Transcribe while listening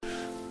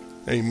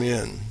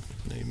Amen.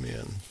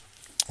 Amen.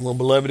 Well,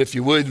 beloved, if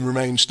you would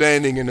remain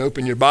standing and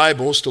open your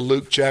Bibles to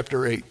Luke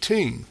chapter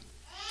 18.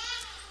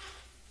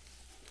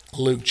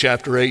 Luke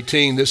chapter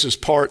 18, this is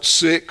part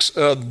 6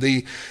 of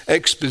the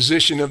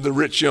exposition of the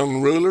rich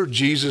young ruler,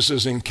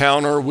 Jesus'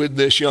 encounter with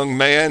this young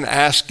man,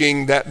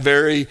 asking that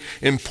very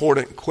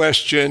important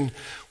question,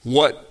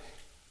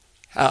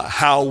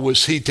 how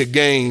was he to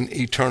gain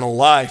eternal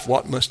life?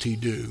 What must he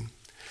do?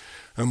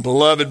 And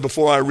beloved,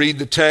 before I read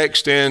the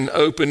text and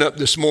open up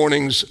this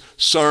morning's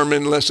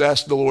sermon, let's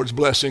ask the Lord's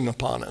blessing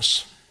upon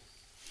us.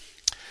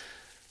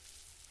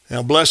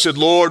 Now, blessed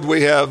Lord,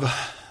 we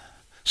have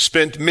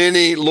spent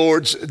many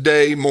Lord's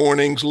Day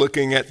mornings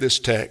looking at this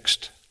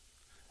text,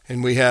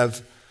 and we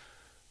have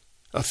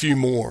a few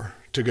more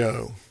to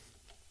go.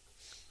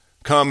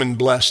 Come and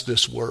bless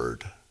this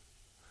word.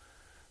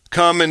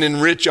 Come and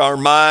enrich our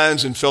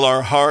minds and fill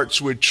our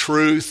hearts with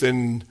truth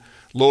and,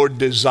 Lord,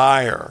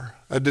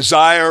 a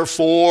desire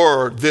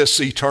for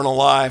this eternal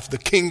life, the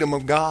kingdom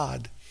of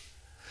God.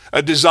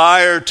 A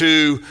desire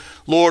to,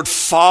 Lord,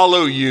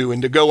 follow you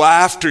and to go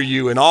after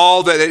you and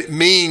all that it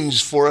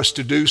means for us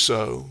to do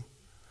so.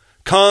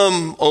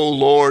 Come, O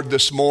Lord,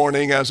 this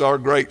morning as our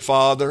great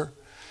Father,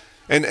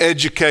 and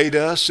educate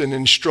us and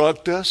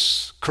instruct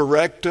us,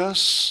 correct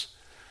us.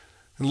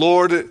 And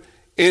Lord,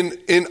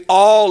 in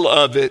all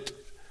of it,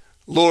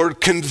 Lord,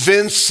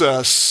 convince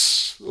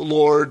us,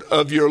 Lord,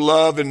 of your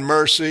love and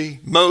mercy.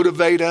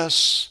 Motivate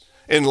us,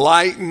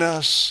 enlighten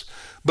us,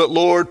 but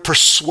Lord,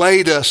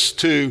 persuade us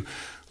to,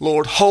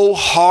 Lord,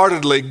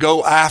 wholeheartedly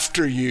go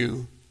after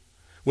you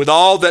with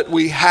all that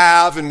we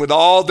have and with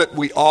all that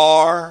we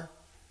are.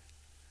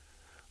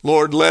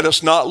 Lord, let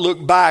us not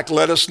look back.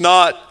 Let us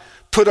not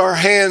put our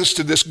hands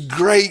to this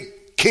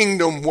great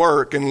kingdom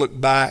work and look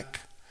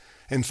back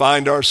and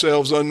find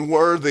ourselves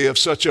unworthy of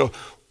such a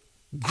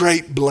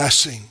great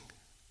blessing.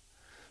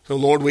 So,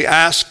 Lord, we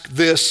ask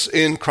this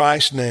in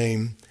Christ's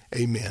name.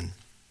 Amen.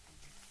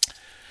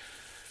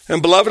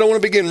 And, beloved, I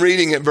want to begin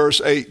reading at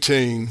verse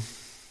 18.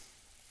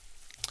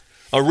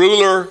 A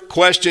ruler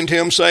questioned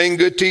him, saying,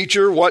 "Good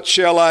teacher, what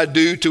shall I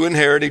do to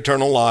inherit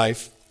eternal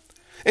life?"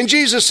 And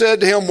Jesus said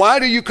to him, "Why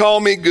do you call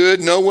me good?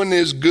 No one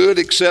is good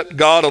except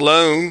God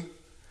alone.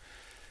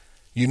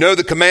 You know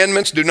the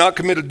commandments: do not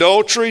commit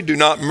adultery, do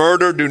not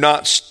murder, do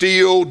not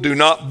steal, do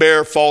not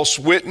bear false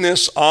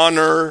witness,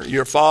 honor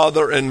your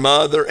father and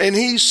mother." And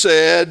he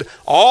said,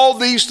 "All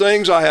these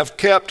things I have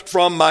kept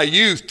from my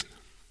youth."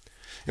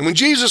 And when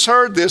Jesus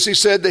heard this, he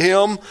said to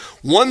him,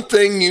 "One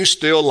thing you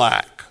still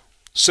lack.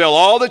 Sell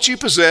all that you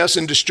possess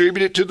and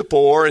distribute it to the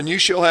poor, and you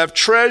shall have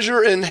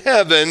treasure in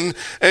heaven,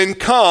 and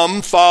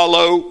come,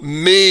 follow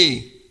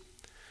me."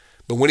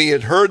 But when he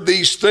had heard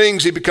these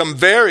things, he became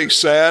very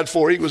sad,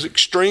 for he was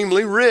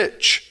extremely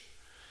rich.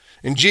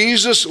 And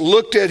Jesus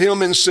looked at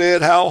him and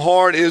said, "How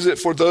hard is it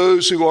for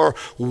those who are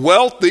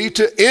wealthy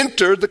to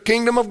enter the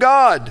kingdom of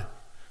God?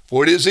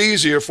 For it is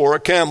easier for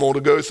a camel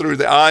to go through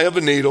the eye of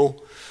a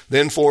needle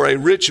than for a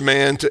rich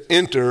man to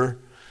enter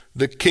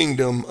the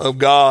kingdom of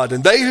God."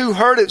 And they who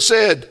heard it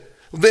said,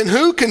 "Then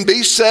who can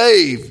be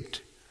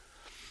saved?"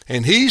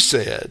 And he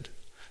said,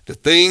 "The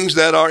things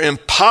that are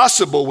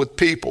impossible with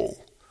people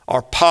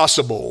are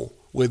possible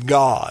with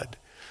God."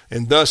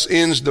 And thus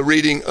ends the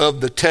reading of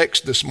the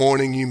text this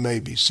morning. You may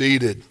be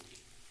seated.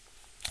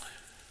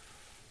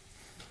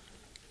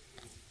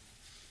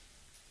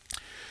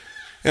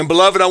 And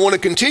beloved, I want to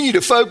continue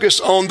to focus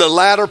on the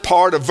latter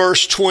part of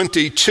verse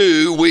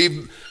 22.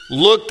 We've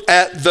looked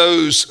at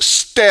those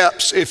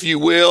steps, if you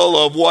will,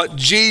 of what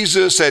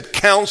Jesus had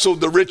counseled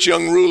the rich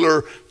young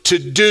ruler to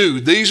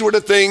do. These were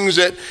the things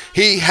that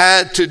he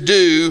had to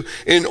do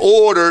in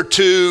order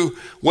to,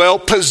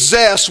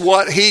 possess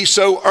what he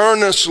so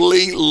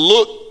earnestly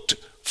looked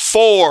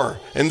for,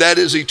 and that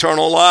is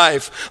eternal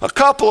life. A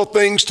couple of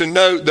things to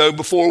note, though,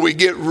 before we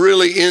get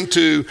really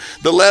into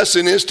the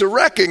lesson, is to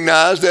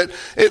recognize that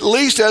at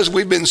least as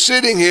we've been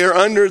sitting here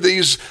under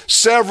these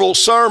several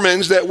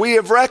sermons, that we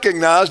have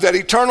recognized that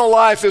eternal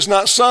life is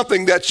not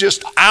something that's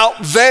just out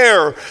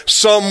there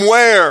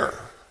somewhere.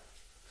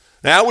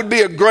 Now, that would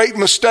be a great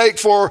mistake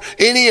for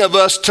any of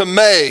us to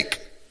make.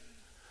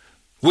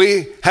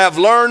 We have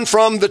learned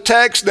from the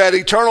text that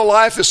eternal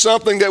life is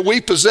something that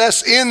we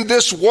possess in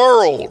this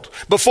world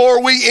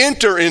before we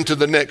enter into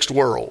the next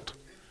world.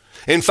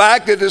 In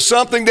fact, it is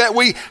something that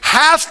we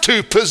have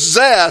to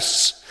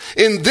possess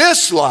in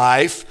this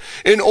life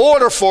in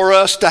order for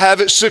us to have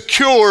it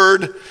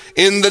secured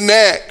in the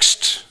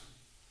next.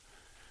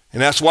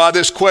 And that's why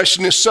this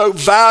question is so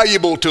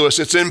valuable to us.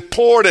 It's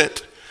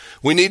important.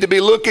 We need to be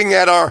looking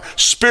at our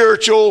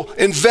spiritual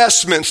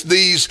investments,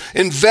 these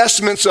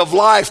investments of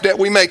life that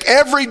we make.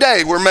 Every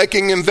day we're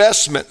making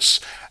investments,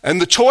 and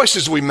the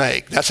choices we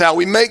make, that's how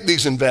we make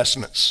these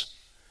investments.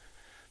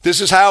 This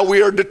is how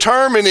we are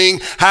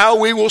determining how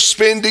we will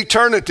spend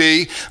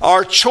eternity.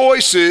 Our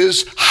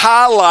choices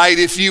highlight,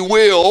 if you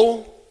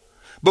will,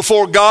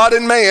 before God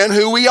and man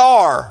who we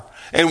are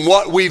and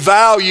what we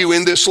value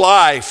in this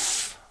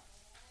life.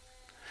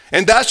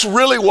 And that's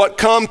really what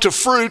come to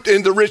fruit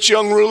in the rich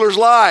young ruler's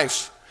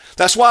life.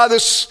 That's why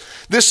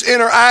this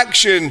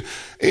interaction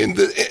in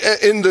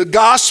the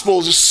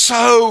Gospels is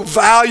so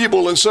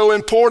valuable and so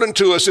important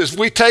to us as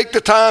we take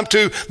the time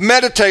to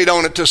meditate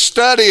on it, to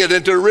study it,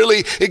 and to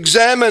really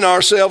examine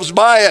ourselves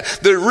by it.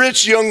 The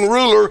rich young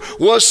ruler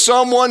was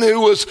someone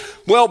who was,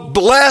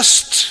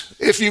 blessed,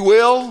 if you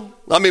will.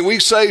 I mean, we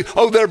say,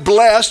 they're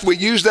blessed. We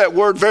use that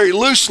word very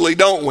loosely,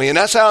 don't we? And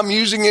that's how I'm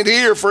using it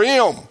here for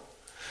him.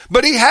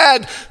 But he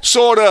had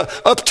sort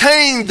of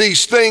obtained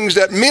these things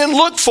that men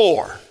look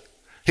for.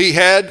 He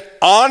had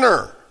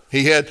honor.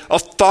 He had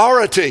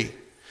authority.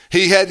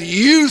 He had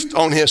youth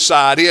on his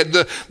side. He had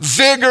the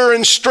vigor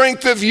and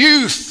strength of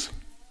youth.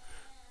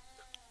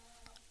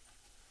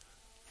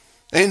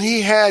 And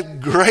he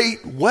had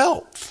great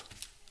wealth.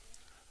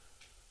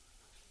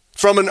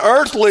 From an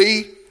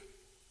earthly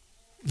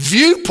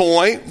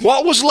viewpoint,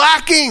 what was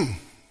lacking?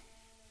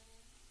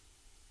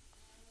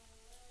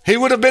 He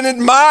would have been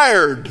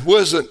admired,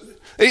 wasn't he?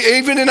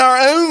 Even in our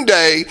own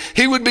day,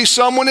 he would be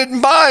someone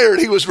admired.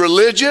 He was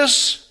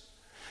religious,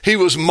 he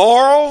was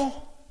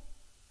moral,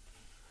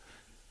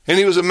 and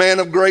he was a man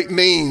of great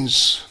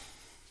means.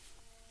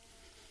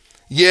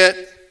 Yet,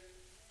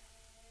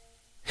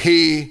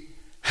 he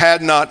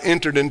had not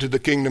entered into the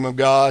kingdom of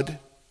God.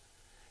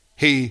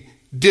 He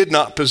did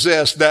not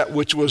possess that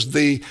which was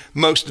the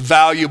most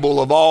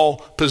valuable of all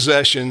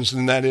possessions,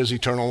 and that is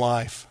eternal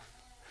life.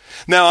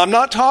 Now, I'm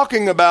not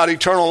talking about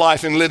eternal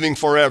life and living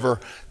forever.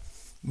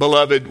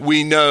 Beloved,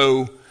 we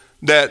know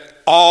that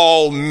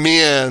all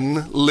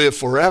men live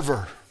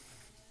forever.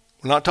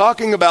 We're not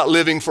talking about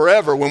living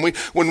forever. When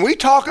we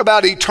talk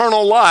about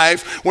eternal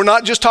life, we're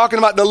not just talking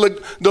about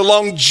the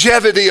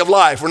longevity of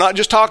life. We're not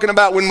just talking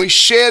about when we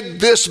shed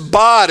this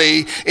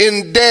body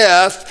in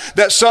death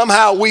that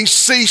somehow we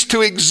cease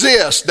to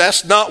exist.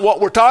 That's not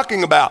what we're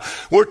talking about.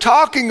 We're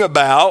talking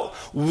about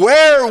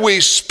where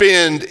we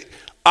spend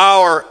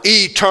our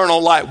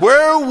eternal life,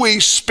 where we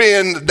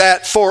spend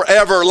that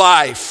forever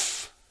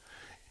life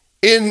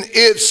in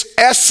its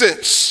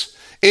essence,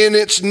 in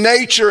its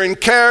nature and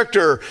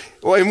character.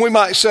 And we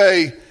might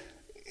say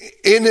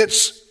in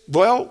its,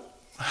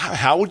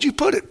 how would you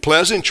put it?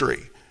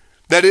 Pleasantry.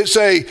 That it's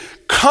a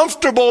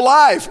comfortable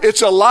life.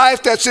 It's a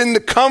life that's in the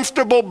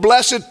comfortable,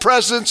 blessed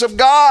presence of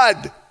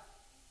God,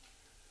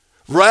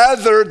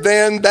 rather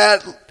than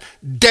that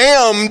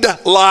damned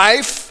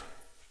life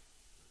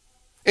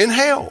in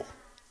hell,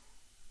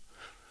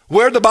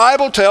 where the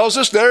Bible tells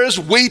us there is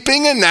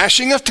weeping and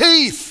gnashing of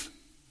teeth.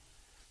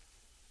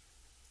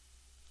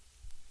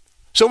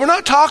 So we're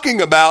not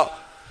talking about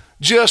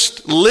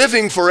just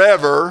living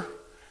forever,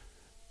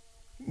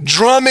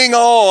 drumming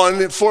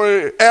on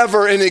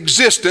forever in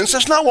existence.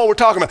 That's not what we're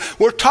talking about.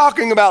 We're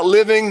talking about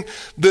living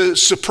the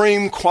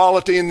supreme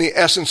quality and the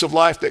essence of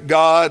life that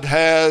God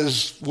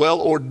has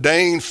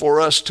ordained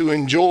for us to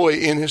enjoy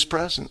in his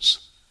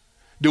presence.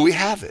 Do we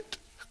have it?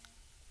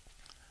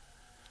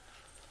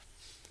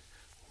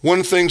 One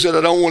of the things that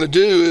I don't want to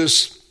do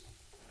is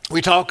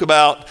we talk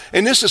about,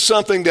 and this is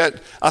something that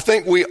I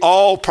think we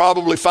all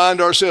probably find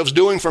ourselves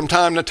doing from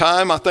time to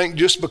time, I think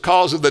just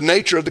because of the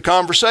nature of the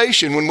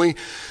conversation. When we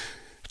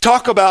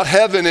talk about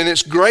heaven and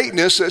its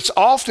greatness, it's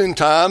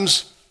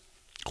oftentimes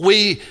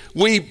we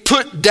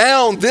put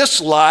down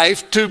this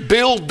life to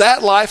build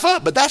that life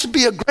up, but that would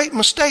be a great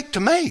mistake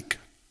to make.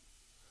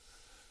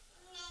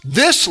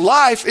 This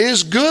life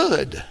is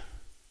good.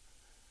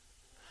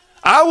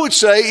 I would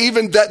say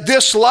even that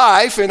this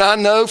life, and I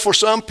know for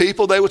some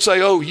people they would say,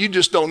 you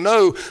just don't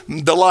know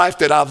the life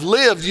that I've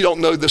lived. You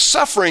don't know the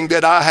suffering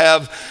that I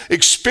have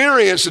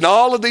experienced and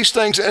all of these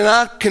things. And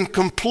I can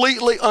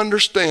completely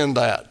understand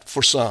that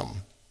for some.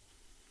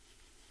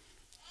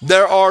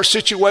 There are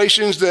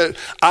situations that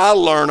I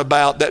learn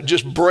about that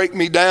just break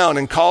me down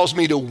and cause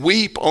me to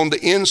weep on the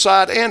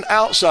inside and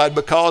outside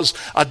because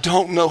I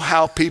don't know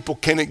how people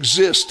can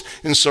exist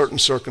in certain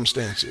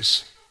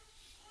circumstances.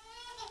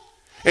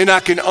 And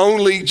I can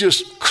only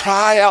just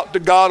cry out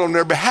to God on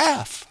their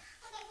behalf.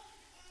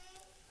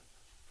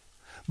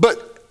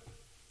 But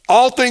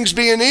all things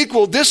being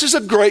equal, this is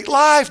a great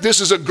life. This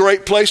is a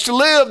great place to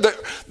live.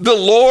 The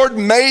Lord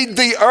made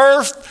the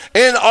earth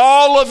and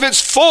all of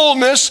its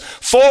fullness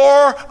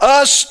for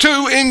us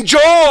to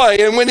enjoy.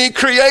 And when he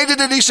created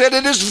it, he said,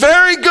 it is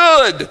very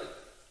good.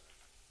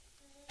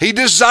 He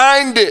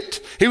designed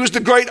it. He was the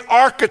great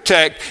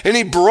architect, and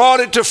he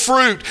brought it to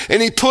fruit,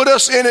 and he put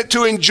us in it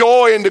to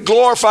enjoy and to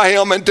glorify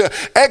him and to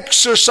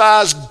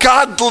exercise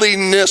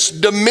godliness,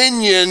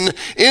 dominion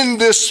in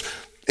this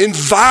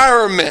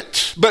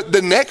environment. But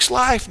the next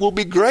life will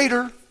be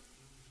greater.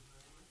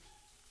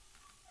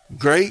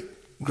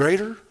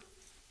 Greater.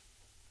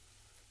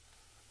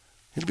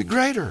 It'll be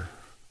greater.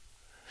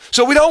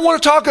 So we don't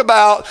want to talk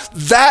about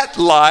that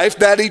life,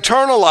 that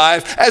eternal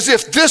life, as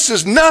if this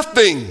is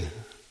nothing.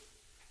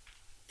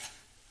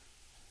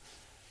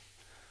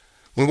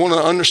 We want to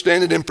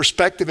understand it in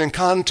perspective and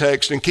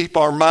context and keep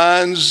our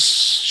minds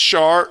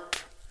sharp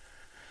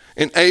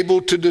and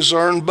able to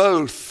discern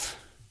both.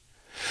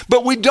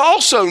 But we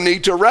also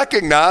need to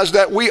recognize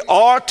that we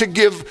are to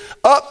give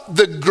up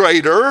the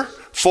greater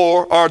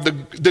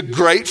the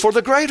great for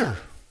the greater.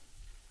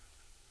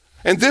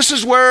 And this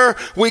is where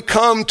we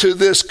come to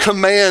this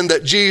command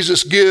that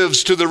Jesus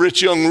gives to the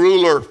rich young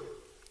ruler.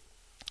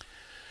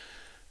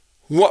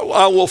 What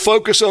I will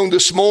focus on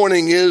this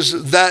morning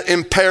is that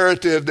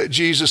imperative that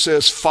Jesus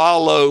says,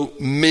 follow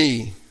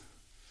me.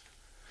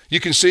 You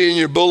can see in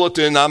your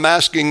bulletin, I'm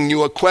asking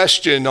you a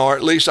question, or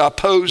at least I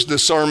posed the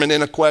sermon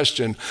in a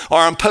question, or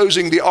I'm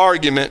posing the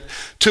argument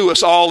to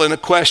us all in a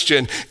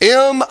question.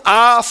 Am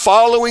I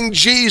following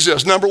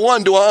Jesus? Number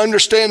one, do I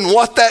understand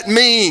what that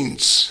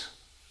means?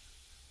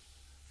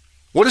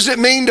 What does it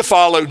mean to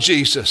follow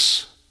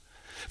Jesus?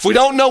 If we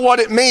don't know what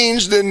it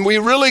means, then we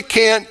really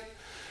can't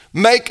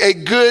make a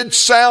good,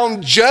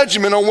 sound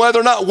judgment on whether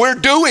or not we're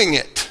doing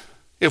it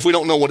if we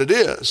don't know what it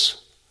is.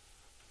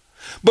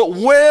 But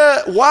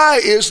why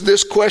is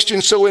this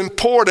question so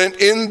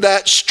important in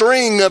that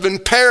string of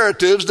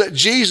imperatives that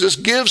Jesus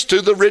gives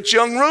to the rich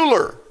young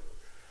ruler?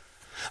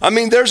 I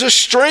mean, there's a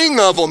string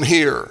of them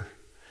here.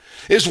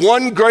 Is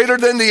one greater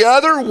than the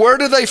other? Where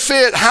do they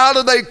fit? How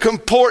do they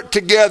comport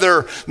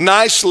together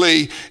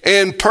nicely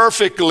and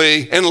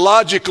perfectly and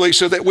logically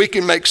so that we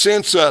can make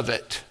sense of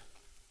it?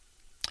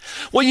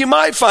 Well, you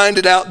might find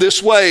it out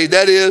this way.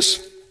 That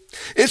is,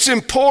 it's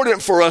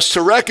important for us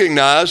to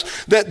recognize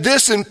that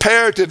this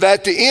imperative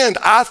at the end,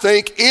 I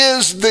think,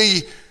 is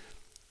the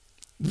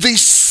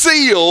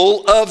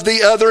seal of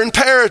the other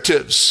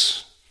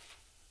imperatives.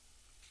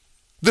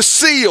 The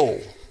seal.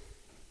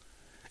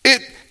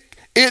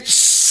 It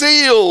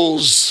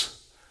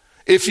seals,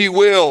 if you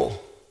will,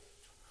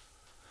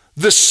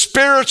 the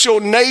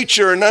spiritual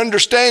nature and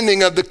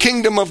understanding of the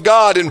kingdom of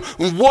God and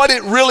what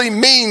it really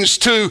means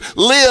to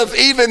live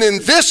even in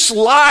this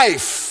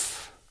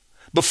life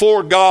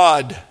before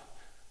God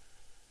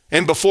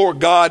and before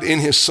God in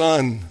his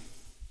Son.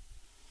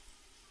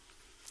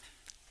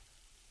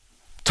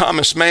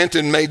 Thomas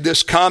Manton made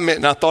this comment,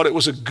 and I thought it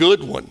was a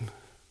good one.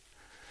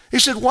 He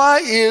said, why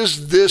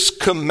is this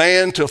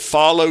command to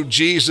follow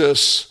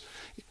Jesus,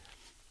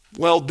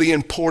 well, the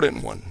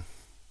important one?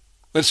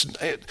 It's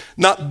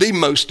not the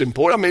most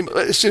important. I mean,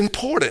 it's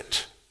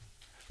important.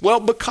 Well,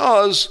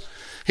 because,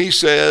 he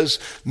says,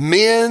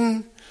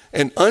 men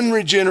and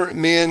unregenerate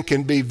men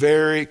can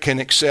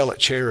excel at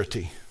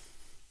charity.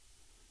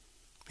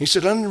 He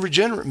said,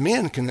 unregenerate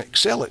men can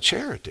excel at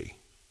charity.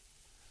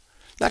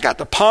 I got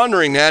to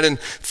pondering that and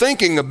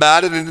thinking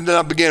about it, and then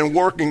I began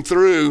working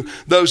through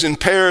those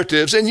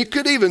imperatives. And you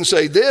could even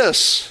say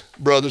this,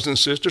 brothers and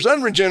sisters,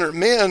 unregenerate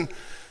men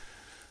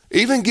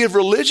even give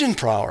religion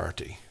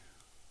priority.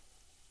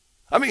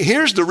 I mean,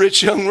 here's the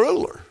rich young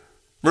ruler.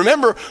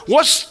 Remember,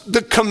 what's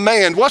the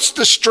command? What's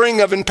the string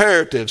of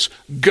imperatives?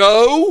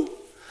 Go,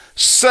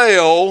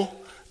 sell,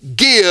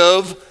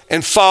 give,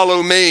 and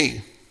follow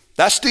me.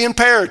 That's the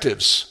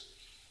imperatives.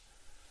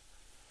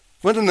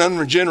 When an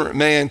unregenerate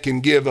man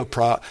can give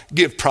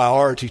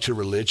priority to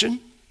religion,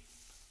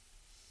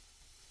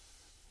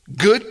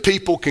 good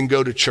people can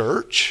go to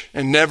church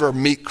and never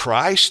meet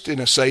Christ in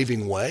a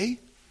saving way.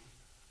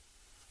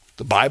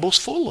 The Bible's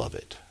full of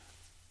it.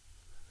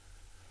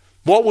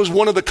 What was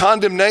one of the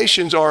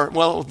condemnations, or,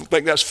 well, I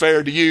think that's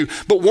fair to you,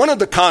 but one of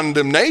the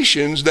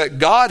condemnations that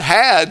God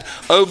had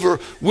over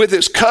with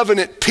his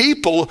covenant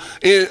people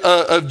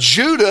of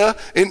Judah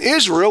and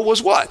Israel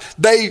was what?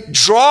 They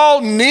draw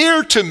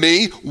near to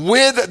me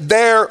with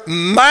their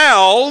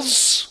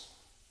mouths,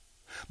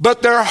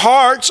 but their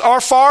hearts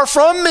are far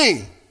from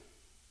me.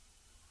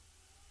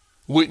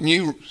 Wouldn't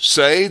you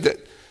say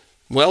that,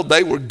 well,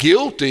 they were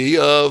guilty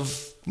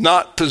of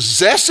not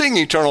possessing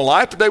eternal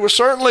life, but they were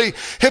certainly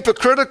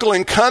hypocritical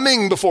in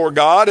coming before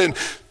God and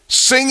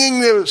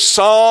singing the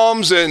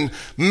psalms and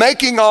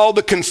making all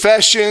the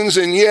confessions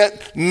and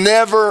yet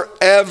never,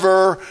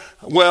 ever,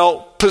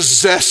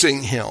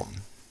 possessing him.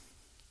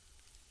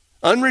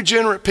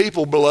 Unregenerate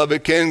people,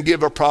 beloved, can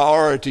give a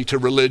priority to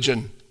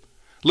religion.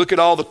 Look at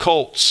all the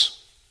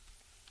cults.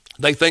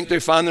 They think they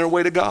find their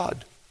way to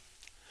God.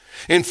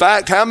 In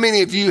fact, how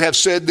many of you have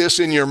said this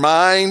in your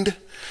mind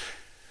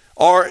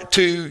or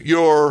to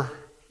your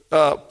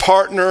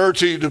partner,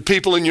 to the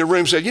people in your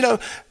room, said,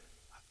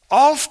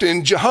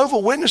 often Jehovah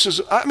Witnesses,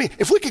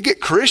 if we could get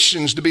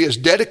Christians to be as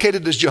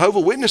dedicated as Jehovah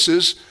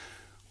Witnesses,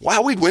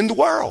 wow, we'd win the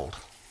world.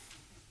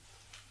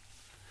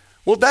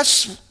 Well,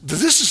 this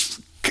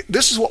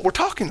is what we're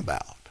talking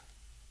about.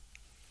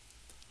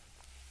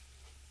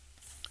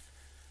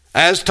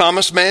 As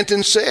Thomas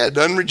Manton said,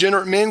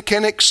 unregenerate men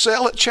can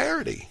excel at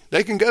charity.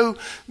 They can go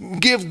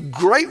give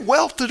great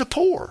wealth to the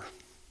poor.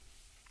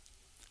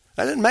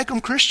 That didn't make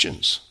them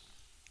Christians.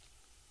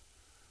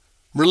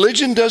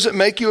 Religion doesn't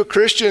make you a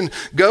Christian.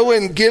 Go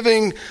and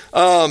giving,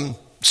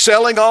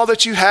 selling all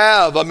that you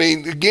have.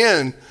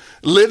 Again,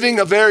 living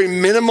a very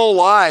minimal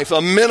life, a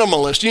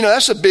minimalist.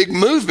 That's a big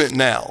movement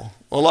now.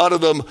 A lot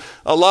of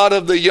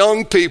the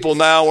young people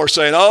now are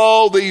saying,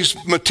 oh, these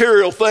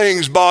material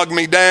things bog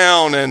me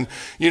down, and,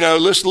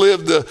 let's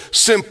live the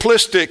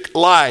simplistic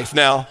life.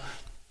 Now,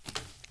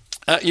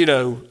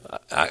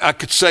 I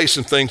could say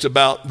some things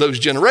about those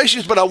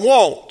generations, but I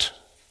won't,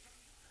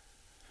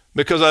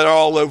 because they're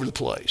all over the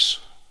place.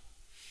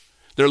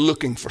 They're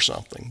looking for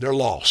something. They're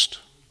lost.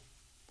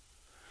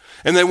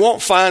 And they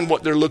won't find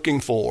what they're looking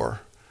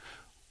for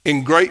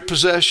in great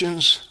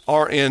possessions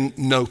or in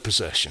no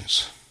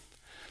possessions.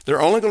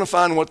 They're only going to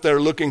find what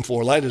they're looking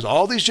for. Ladies,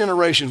 all these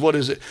generations, what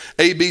is it?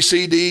 A, B,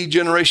 C, D,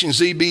 generation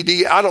Z, B,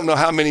 D. I don't know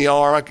how many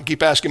are. I can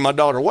keep asking my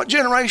daughter, what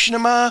generation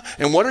am I?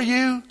 And what are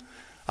you?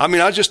 I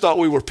mean, I just thought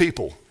we were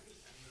people.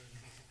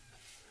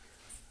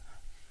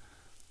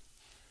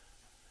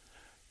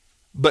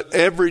 But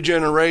every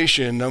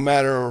generation, no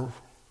matter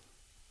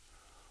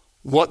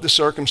what the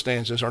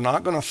circumstances, are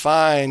not going to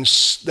find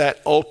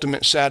that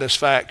ultimate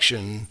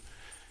satisfaction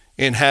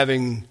in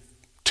having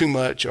too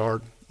much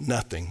or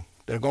nothing.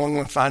 They're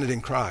going to find it in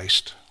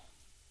Christ.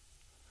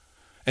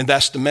 And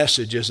that's the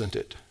message, isn't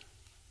it?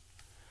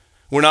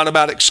 We're not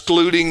about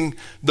excluding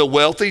the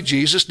wealthy.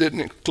 Jesus didn't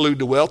exclude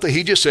the wealthy.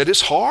 He just said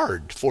it's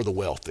hard for the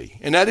wealthy.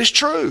 And that is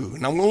true.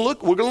 And we're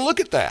going to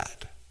look at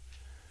that.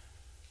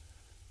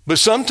 But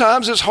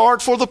sometimes it's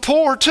hard for the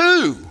poor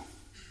too.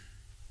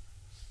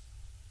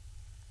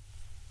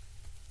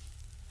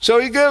 So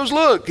he goes,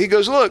 look,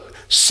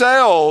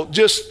 sell,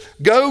 just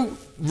go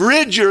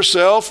rid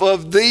yourself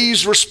of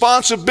these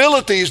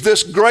responsibilities,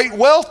 this great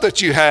wealth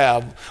that you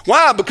have.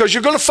 Why? Because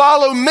you're going to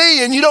follow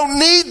me and you don't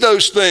need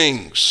those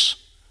things.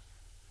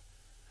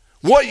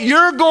 What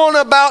you're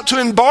about to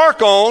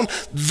embark on,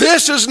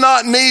 this is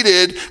not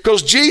needed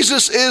because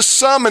Jesus is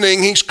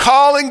summoning, he's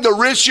calling the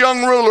rich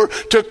young ruler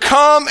to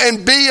come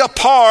and be a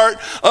part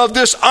of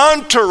this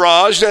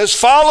entourage that's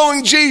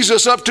following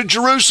Jesus up to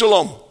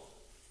Jerusalem.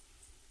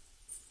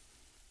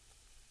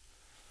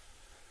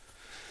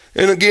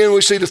 And again,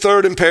 we see the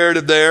third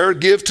imperative there,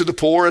 give to the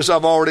poor, as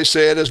I've already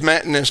said, as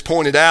Matten has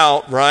pointed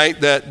out,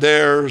 right, that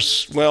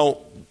there's,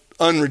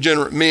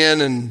 unregenerate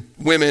men and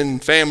women,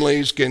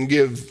 families can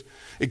give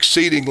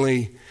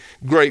exceedingly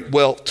great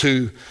wealth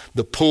to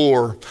the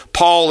poor.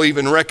 Paul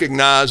even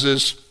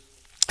recognizes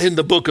in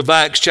the book of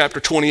Acts chapter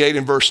 28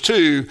 and verse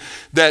 2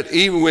 that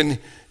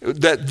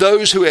that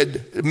those who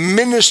had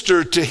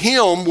ministered to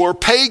him were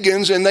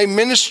pagans and they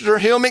ministered to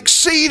him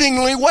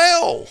exceedingly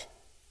well.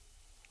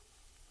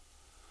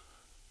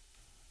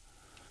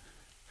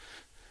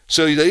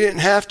 So they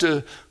didn't have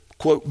to,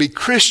 quote, be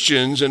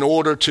Christians in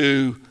order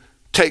to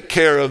take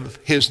care of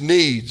his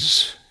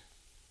needs.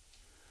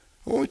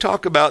 When we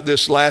talk about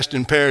this last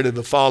imperative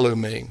of follow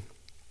me,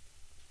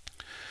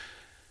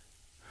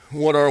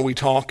 what are we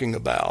talking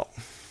about?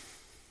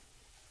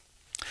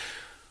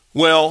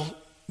 Well,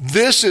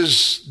 this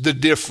is the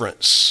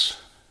difference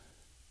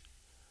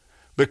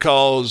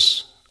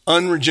because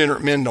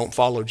unregenerate men don't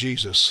follow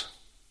Jesus.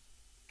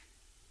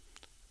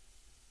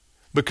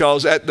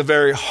 Because at the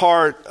very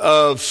heart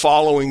of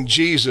following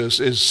Jesus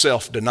is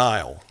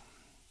self-denial.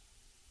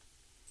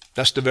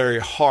 That's the very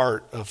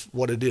heart of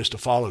what it is to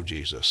follow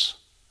Jesus.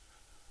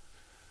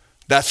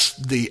 That's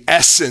the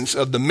essence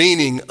of the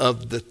meaning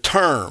of the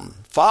term,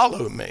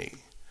 follow me.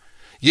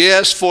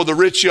 Yes, for the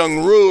rich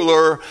young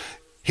ruler,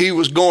 he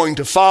was going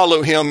to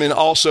follow him and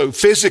also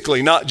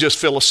physically, not just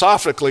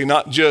philosophically,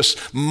 not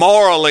just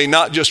morally,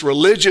 not just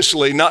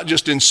religiously, not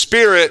just in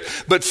spirit,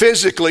 but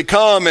physically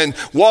come and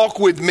walk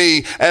with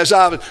me as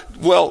I,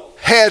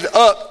 head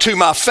up to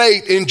my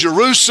fate in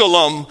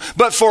Jerusalem.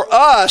 But for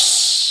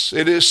us,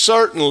 it is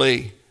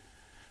certainly,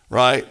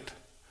 right,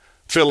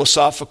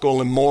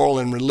 philosophical and moral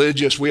and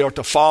religious. We are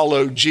to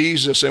follow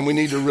Jesus, and we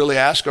need to really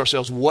ask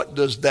ourselves, what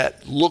does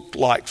that look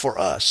like for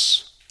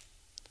us?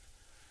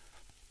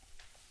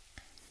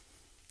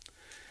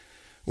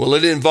 Well,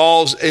 it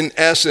involves, in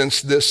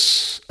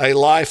essence, a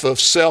life of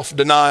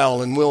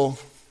self-denial, and we'll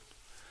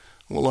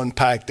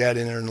unpack that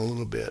in there in a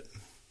little bit.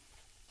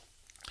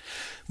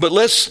 But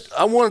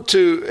I want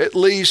to at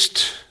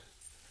least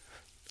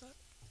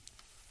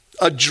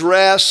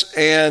address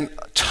and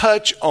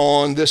touch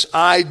on this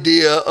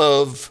idea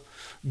of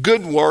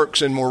good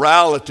works and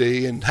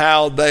morality and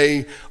how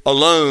they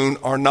alone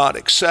are not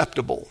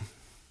acceptable.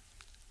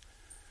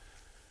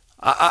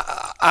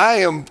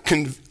 I'm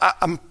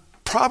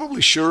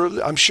probably sure of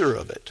it. I'm sure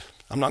of it.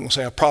 I'm not going to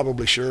say I'm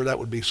probably sure. That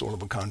would be sort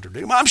of a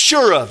contradiction. I'm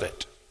sure of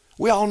it.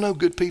 We all know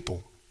good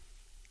people.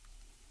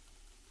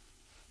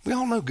 We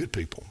all know good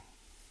people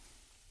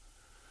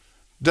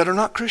that are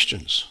not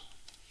Christians.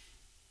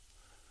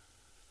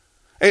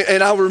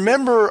 And I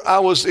remember I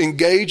was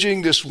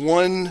engaging this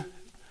one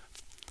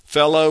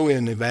fellow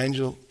in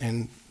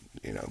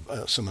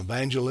some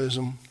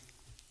evangelism,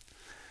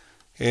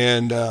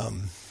 and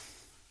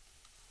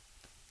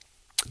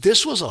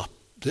this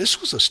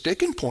was a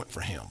sticking point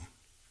for him.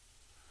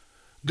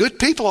 Good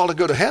people ought to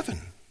go to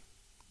heaven.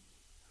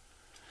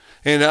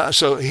 And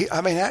so he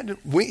had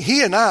really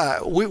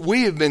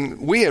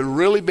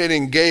been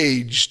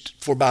engaged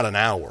for about an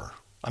hour.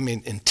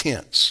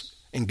 Intense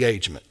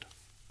engagement.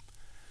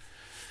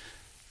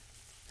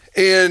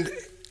 And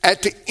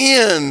at the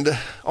end,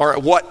 or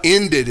what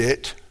ended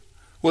it,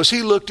 was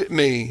he looked at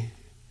me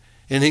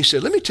and he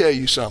said, let me tell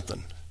you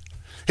something.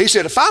 He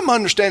said, if I'm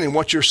understanding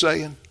what you're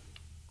saying,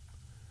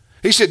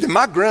 he said, then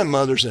my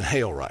grandmother's in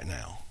hell right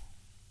now.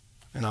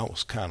 And I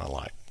was kind of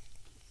like,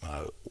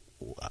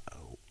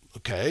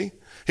 okay.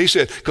 He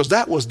said, because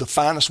that was the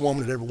finest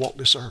woman that ever walked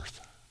this earth.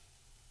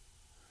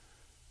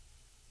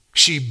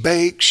 She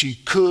baked, she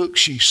cooked,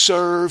 she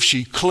served,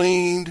 she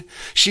cleaned,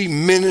 she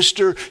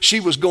ministered. She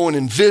was going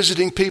and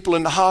visiting people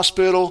in the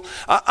hospital.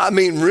 I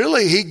mean,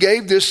 really, he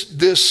gave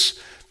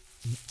this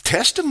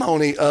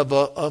testimony of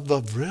a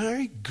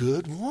very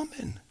good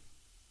woman.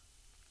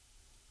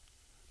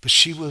 But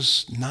she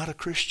was not a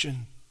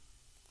Christian.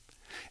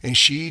 And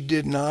she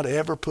did not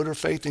ever put her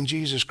faith in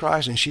Jesus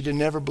Christ. And she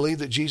didn't ever believe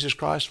that Jesus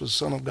Christ was the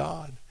Son of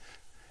God.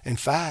 In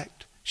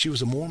fact, she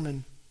was a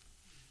Mormon.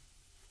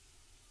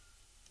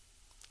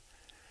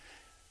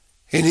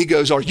 And he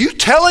goes, "Are you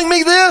telling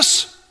me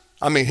this?"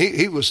 I mean,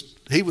 he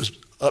was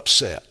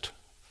upset.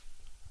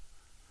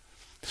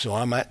 So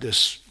I'm at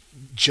this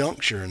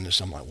juncture in this.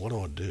 I'm like, what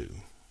do I do?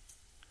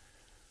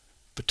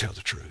 But tell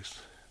the truth.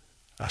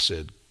 I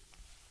said,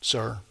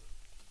 "Sir,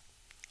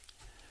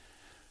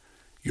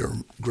 your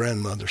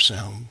grandmother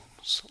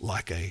sounds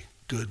like a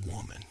good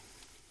woman.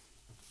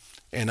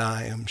 And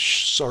I am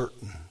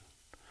certain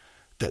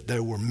that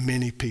there were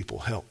many people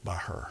helped by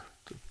her,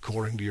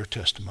 according to your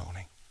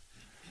testimony.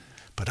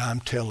 But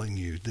I'm telling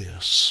you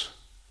this,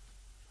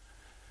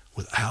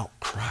 without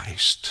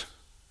Christ,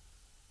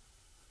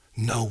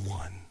 no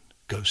one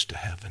goes to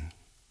heaven."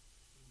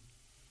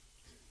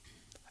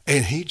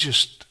 And he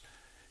just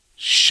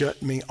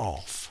shut me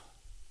off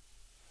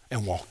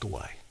and walked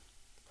away.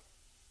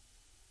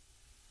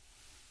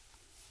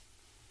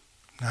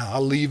 Now,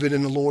 I'll leave it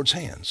in the Lord's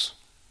hands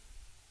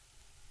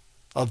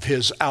of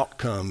his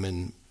outcome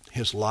in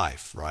his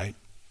life, right?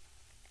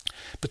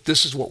 But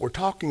this is what we're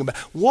talking about.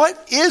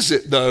 What is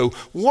it, though?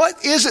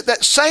 What is it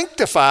that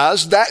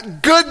sanctifies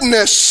that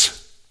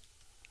goodness?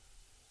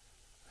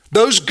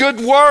 Those good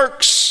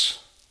works.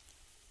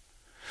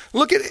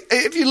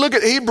 If you look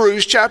at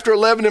Hebrews chapter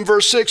 11 and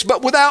verse 6,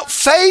 but without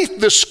faith,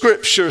 the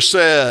scripture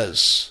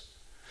says,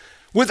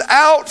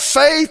 without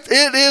faith,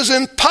 it is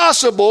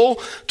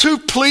impossible to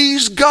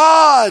please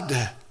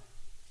God.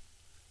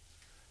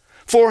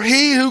 For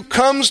he who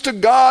comes to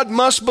God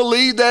must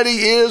believe that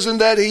he is, and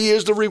that he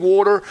is the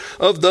rewarder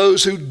of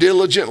those who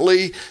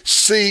diligently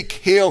seek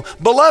him.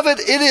 Beloved,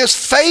 it is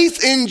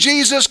faith in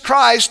Jesus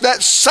Christ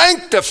that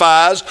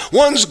sanctifies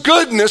one's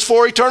goodness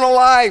for eternal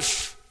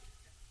life,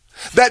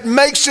 that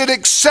makes it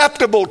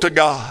acceptable to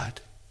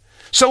God.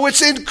 So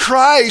it's in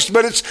Christ,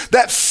 but it's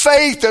that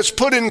faith that's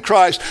put in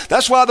Christ.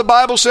 That's why the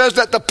Bible says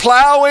that the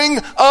plowing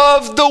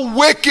of the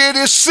wicked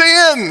is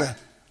sin.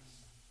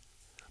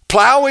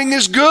 Plowing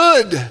is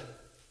good.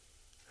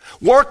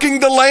 Working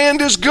the land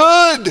is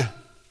good.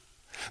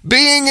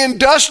 Being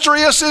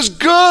industrious is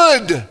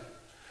good.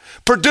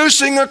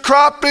 Producing a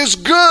crop is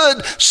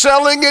good.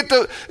 Selling it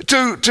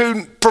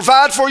to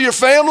provide for your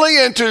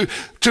family and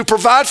to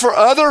provide for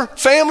other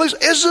families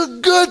is a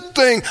good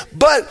thing.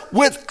 But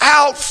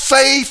without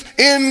faith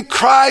in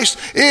Christ,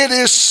 it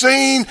is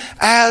seen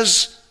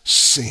as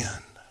sin.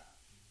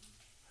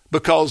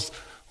 Because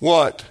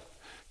what?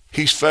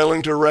 He's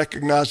failing to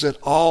recognize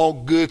that all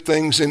good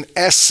things in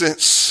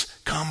essence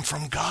come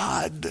from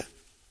God.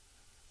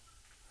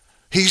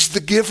 He's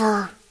the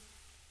giver.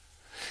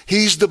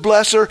 He's the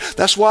blesser.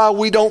 That's why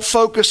we don't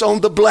focus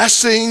on the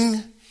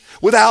blessing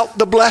without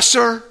the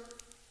blesser.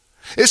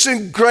 It's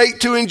great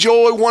to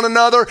enjoy one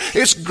another.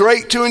 It's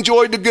great to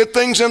enjoy the good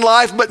things in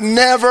life, but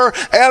never,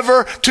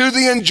 ever to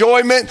the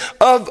enjoyment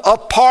of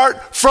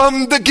apart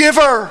from the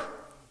giver.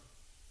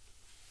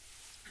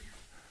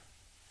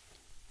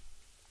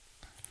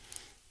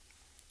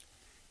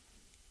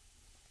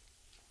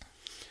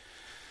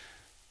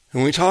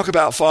 When we talk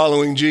about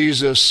following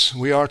Jesus,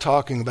 we are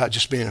talking about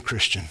just being a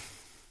Christian.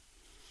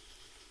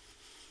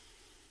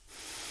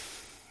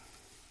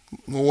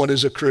 What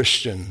is a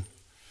Christian?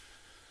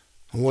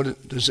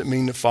 What does it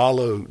mean to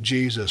follow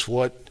Jesus?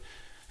 What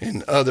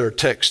in other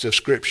texts of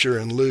Scripture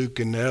and Luke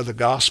and the other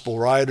gospel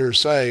writers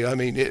say? I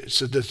mean,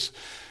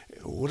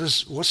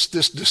 what's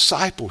this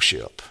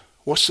discipleship?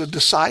 What's a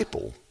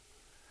disciple?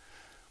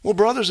 Well,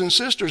 brothers and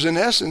sisters, in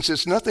essence,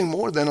 it's nothing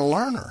more than a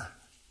learner.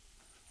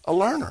 A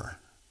learner.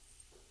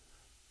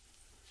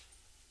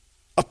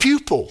 A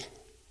pupil.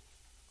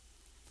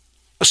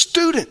 A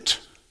student.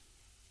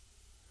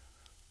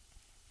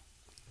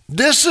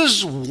 This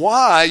is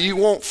why you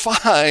won't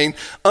find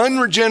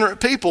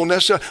unregenerate people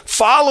necessarily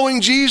following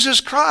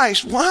Jesus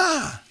Christ.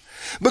 Why?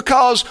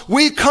 Because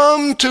we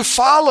come to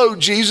follow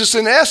Jesus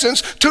in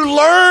essence to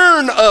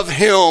learn of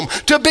him,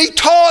 to be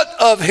taught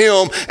of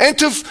him, and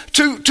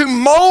to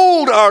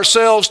mold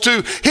ourselves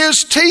to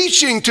his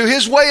teaching, to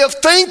his way of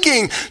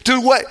thinking,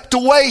 to the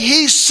way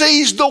he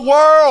sees the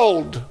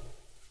world,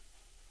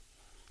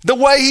 the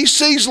way he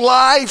sees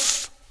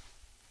life,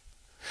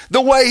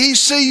 the way he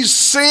sees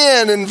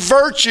sin and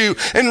virtue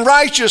and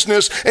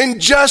righteousness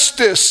and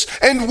justice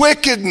and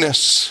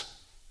wickedness.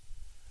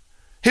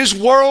 His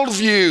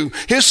worldview,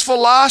 his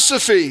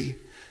philosophy,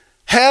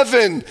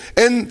 heaven,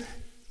 and,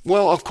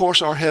 well, of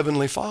course, our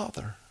Heavenly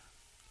Father.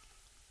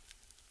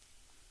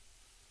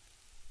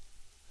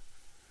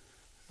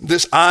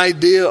 This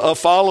idea of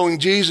following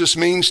Jesus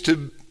means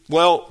to,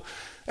 well,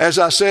 as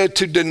I said,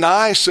 to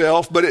deny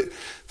self, but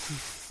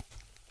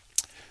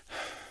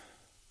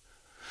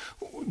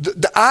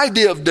the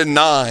idea of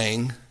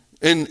denying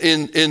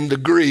in the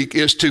Greek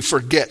is to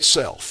forget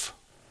self.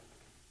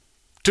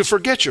 To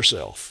forget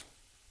yourself.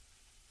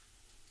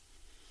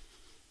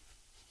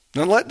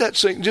 Now let that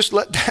sink, just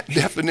let that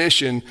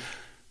definition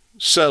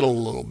settle a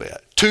little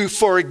bit. To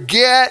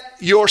forget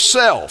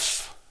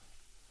yourself.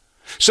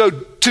 So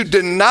to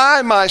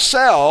deny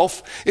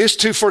myself is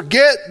to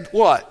forget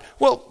what?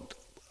 Well,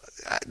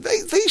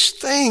 these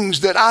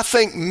things that I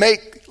think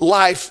make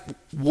life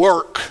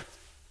work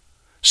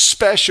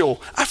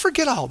special, I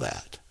forget all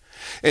that.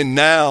 And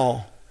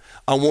now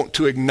I want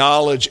to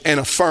acknowledge and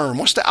affirm.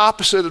 What's the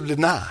opposite of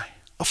deny?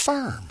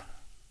 Affirm.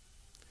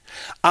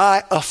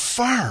 I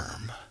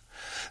affirm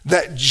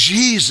that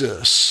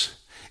Jesus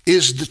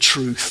is the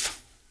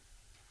truth.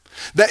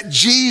 That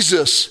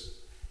Jesus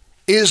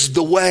is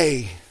the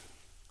way.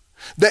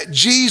 That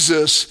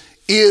Jesus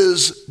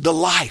is the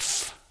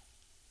life.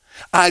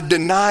 I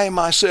deny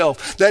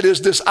myself. That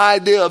is this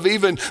idea of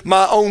even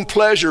my own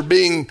pleasure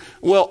being,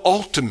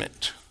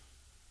 ultimate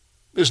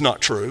is not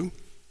true.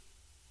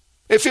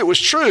 If it was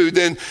true,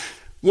 then,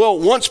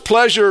 once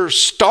pleasure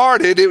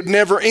started, it would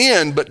never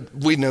end. But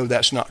we know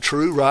that's not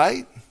true,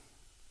 right?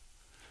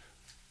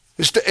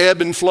 It's the ebb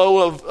and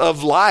flow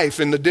of life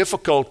and the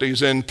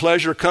difficulties, and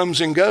pleasure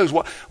comes and goes.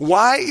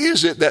 Why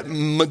is it that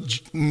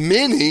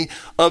many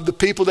of the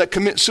people that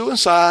commit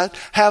suicide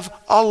have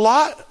a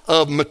lot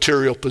of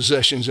material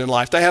possessions in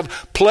life? They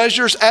have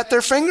pleasures at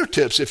their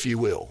fingertips, if you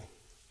will.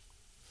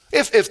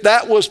 If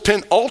that was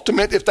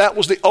penultimate, if that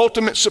was the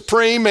ultimate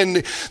supreme and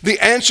the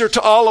answer to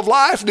all of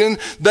life, then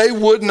they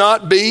would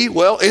not be,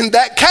 in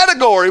that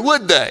category,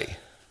 would they?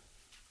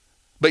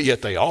 But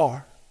yet they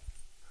are.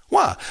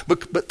 Why?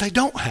 But they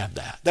don't have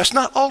that. That's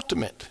not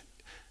ultimate.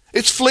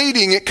 It's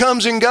fleeting. It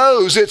comes and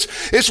goes.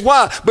 It's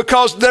why?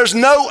 Because there's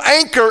no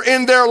anchor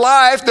in their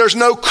life. There's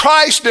no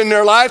Christ in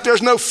their life.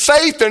 There's no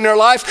faith in their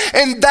life.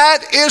 And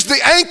that is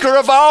the anchor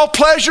of all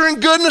pleasure and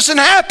goodness and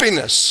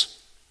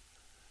happiness.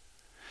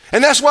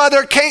 And that's why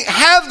they can't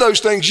have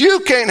those things. You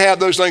can't have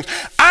those things.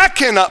 I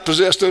cannot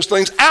possess those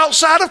things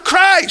outside of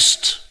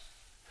Christ.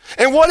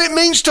 And what it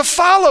means to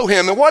follow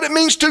him, and what it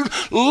means to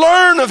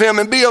learn of him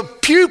and be a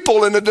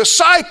pupil and a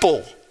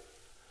disciple.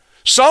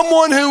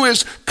 Someone who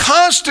is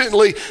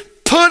constantly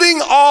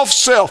putting off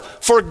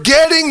self,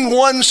 forgetting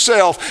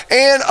oneself,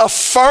 and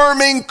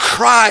affirming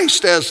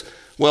Christ as,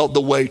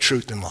 the way,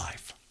 truth, and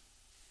life.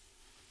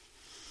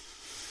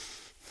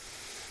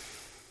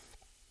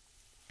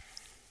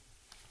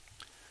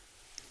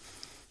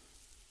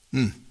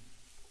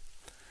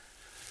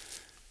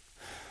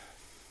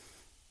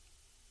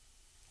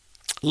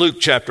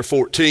 Luke chapter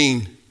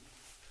 14,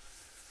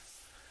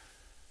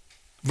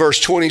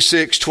 verse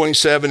 26,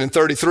 27, and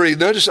 33.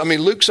 Notice,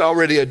 Luke's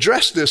already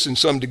addressed this in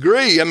some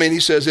degree. He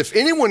says, if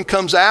anyone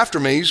comes after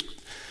me,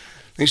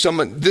 he's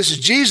talking about, this is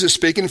Jesus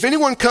speaking, if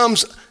anyone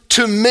comes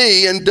to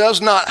me and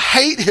does not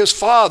hate his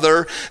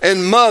father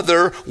and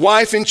mother,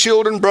 wife and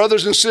children,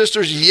 brothers and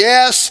sisters,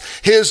 yes,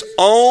 his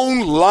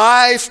own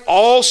life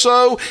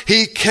also,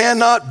 he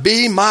cannot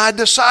be my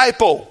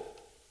disciple.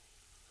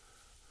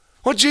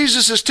 What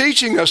Jesus is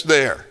teaching us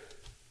there.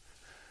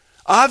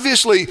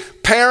 Obviously,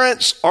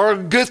 parents are a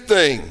good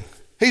thing.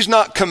 He's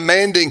not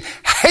commanding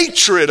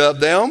hatred of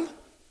them.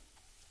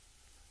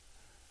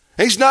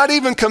 He's not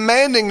even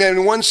commanding them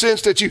in one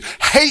sense that you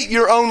hate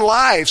your own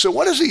life. So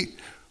what is he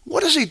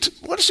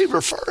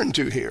referring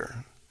to here?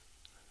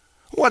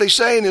 What he's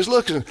saying is,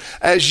 look,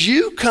 as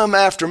you come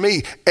after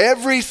me,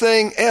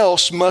 everything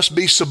else must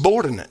be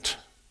subordinate.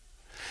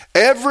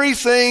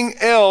 Everything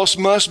else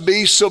must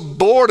be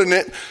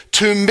subordinate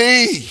to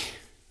me.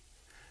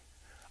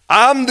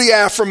 I'm the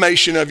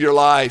affirmation of your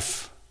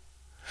life.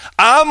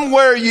 I'm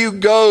where you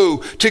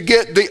go to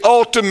get the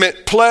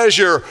ultimate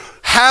pleasure,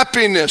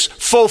 happiness,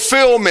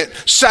 fulfillment,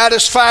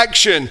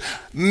 satisfaction,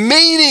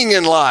 meaning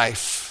in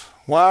life.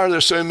 Why are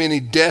there so many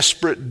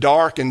desperate,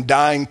 dark, and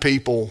dying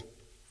people?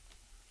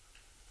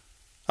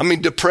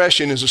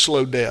 Depression is a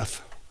slow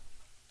death.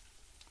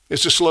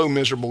 It's a slow,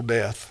 miserable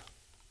death.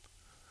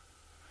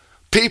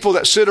 People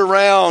that sit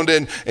around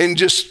and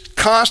just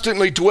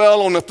constantly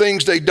dwell on the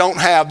things they don't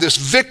have, this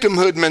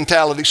victimhood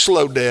mentality,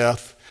 slow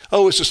death.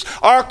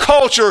 Our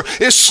culture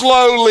is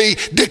slowly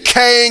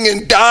decaying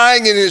and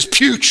dying and is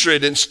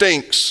putrid and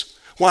stinks.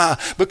 Why?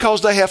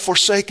 Because they have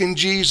forsaken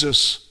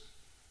Jesus.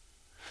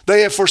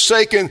 They have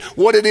forsaken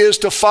what it is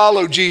to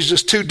follow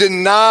Jesus, to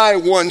deny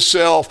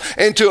oneself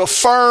and to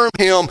affirm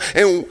him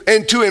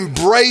and to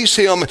embrace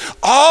him.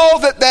 All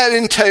that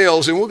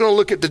entails, and we're going to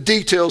look at the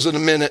details in a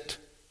minute.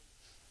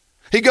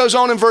 He goes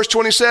on in verse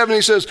 27,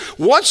 he says,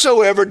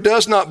 whosoever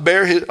does not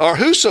bear his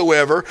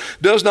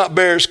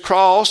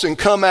cross and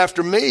come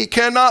after me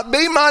cannot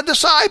be my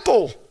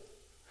disciple.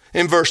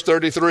 In verse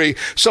 33,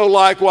 so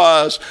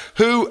likewise,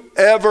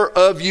 whoever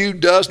of you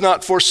does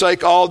not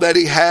forsake all that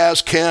he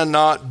has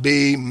cannot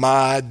be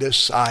my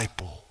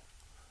disciple.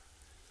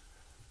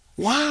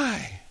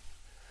 Why?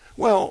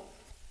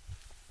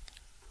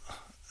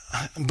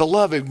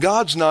 Beloved,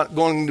 God's not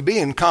going to be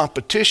in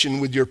competition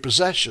with your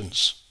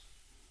possessions.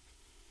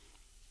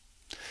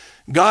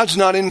 God's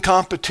not in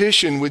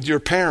competition with your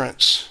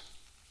parents.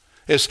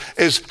 as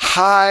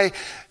high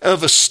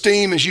of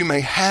esteem as you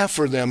may have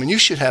for them, and you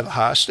should have a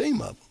high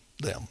esteem of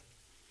them.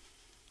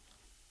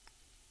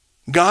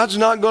 God's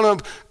not going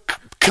to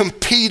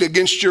compete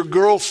against your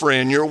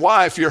girlfriend, your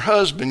wife, your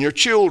husband, your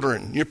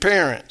children, your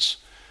parents.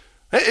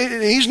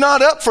 He's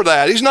not up for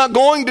that. He's not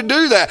going to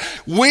do that.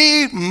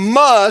 We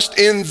must,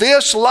 in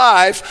this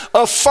life,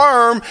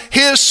 affirm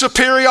his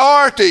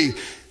superiority.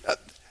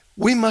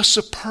 We must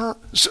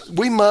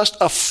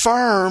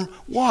affirm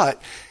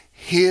what?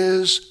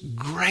 His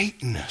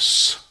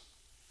greatness.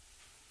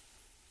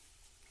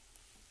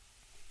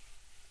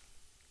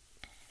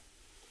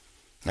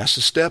 That's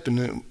the step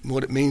in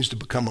what it means to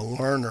become a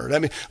learner. I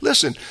mean,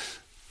 listen,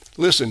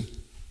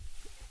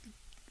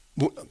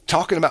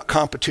 talking about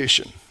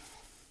competition.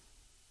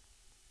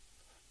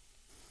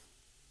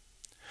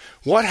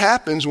 What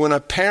happens when a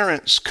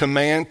parent's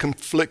command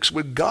conflicts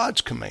with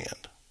God's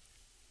command?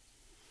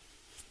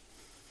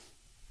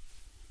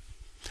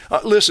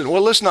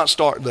 Let's not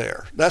start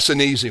there. That's an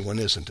easy one,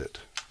 isn't it?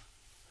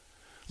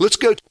 Let's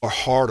go to a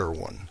harder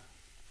one.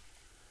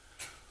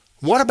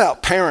 What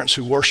about parents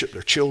who worship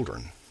their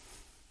children?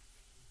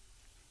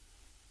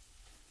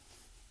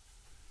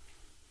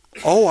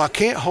 Oh, I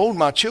can't hold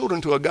my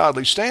children to a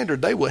godly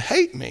standard. They would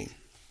hate me.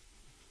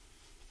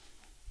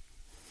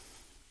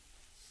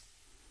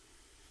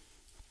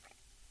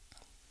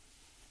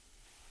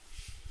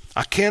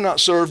 I cannot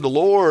serve the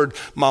Lord.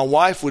 My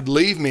wife would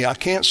leave me. I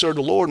can't serve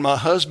the Lord. My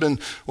husband,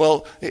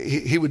 well,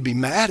 he would be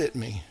mad at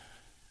me.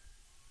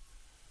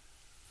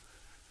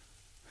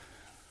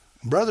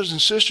 Brothers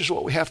and sisters,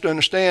 what we have to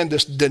understand,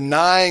 this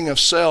denying of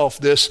self,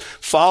 this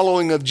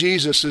following of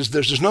Jesus, is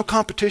there's no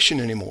competition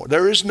anymore.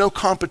 There is no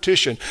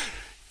competition.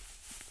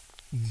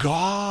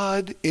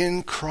 God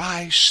in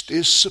Christ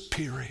is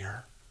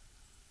superior.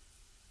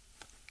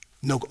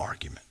 No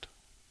argument.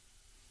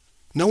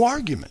 No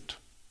argument.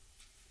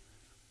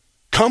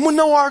 Come with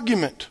no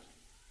argument.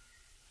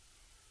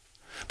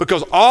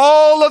 Because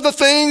all of the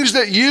things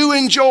that you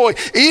enjoy,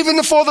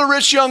 even for the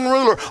rich young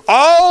ruler,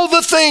 all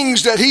the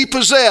things that he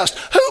possessed,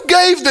 who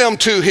gave them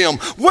to him?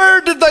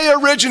 Where did they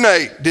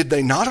originate? Did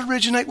they not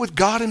originate with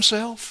God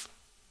himself?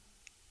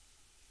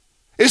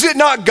 Is it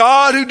not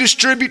God who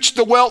distributes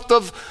the wealth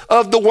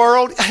of the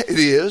world? It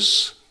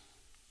is.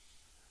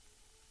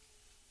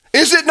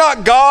 Is it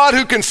not God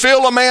who can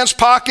fill a man's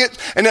pocket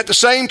and at the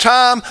same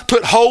time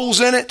put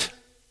holes in it?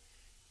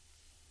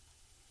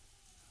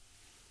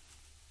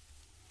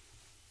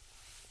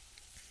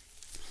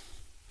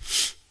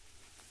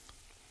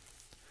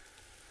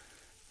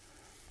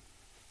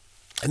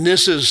 And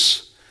this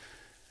is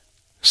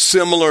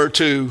similar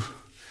to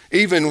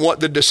even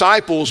what the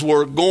disciples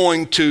were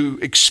going to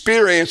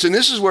experience. And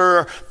this is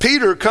where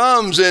Peter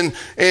comes and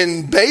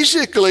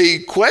basically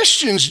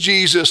questions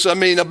Jesus,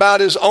 about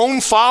his own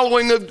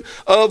following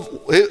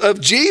of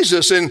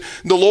Jesus. And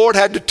the Lord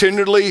had to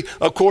tenderly,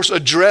 of course,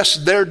 address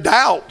their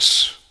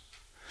doubts.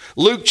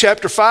 Luke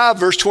chapter 5,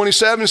 verse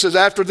 27 says,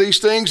 after these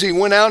things, he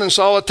went out and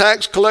saw a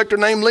tax collector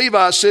named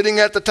Levi sitting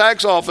at the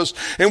tax office.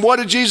 And what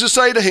did Jesus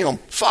say to him?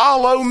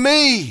 Follow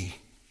me.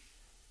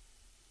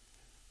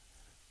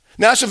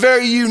 Now, it's a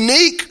very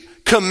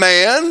unique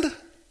command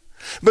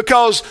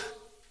because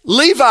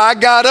Levi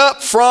got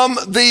up from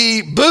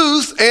the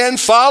booth and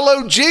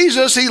followed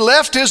Jesus. He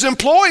left his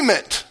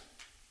employment.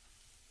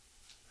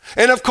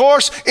 And of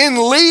course,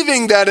 in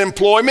leaving that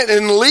employment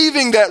and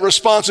leaving that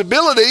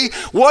responsibility,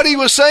 what he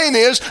was saying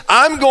is,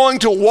 I'm going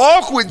to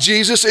walk with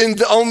Jesus in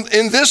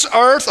this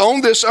earth,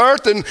 on this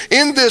earth, and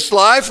in this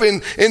life,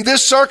 in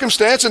this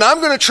circumstance, and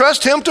I'm going to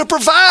trust him to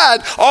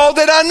provide all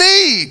that I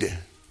need.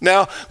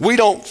 Now, we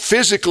don't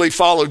physically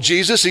follow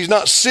Jesus. He's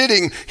not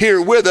sitting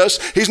here with us.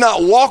 He's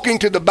not walking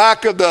to the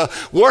back of the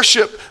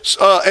worship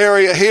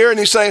area here and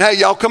he's saying, hey,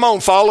 y'all, come on,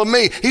 follow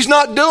me. He's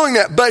not doing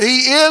that, but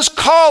he is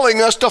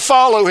calling us to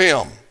follow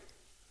him.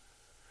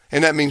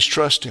 And that means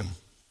trust him.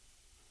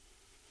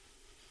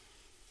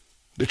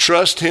 To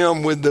trust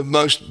him with the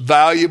most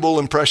valuable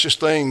and precious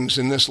things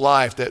in this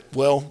life that,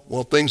 well,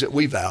 things that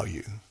we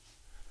value.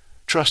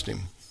 Trust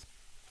him.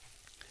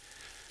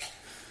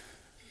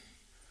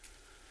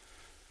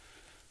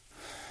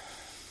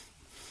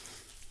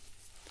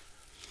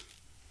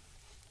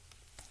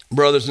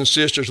 Brothers and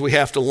sisters, we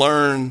have to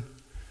learn,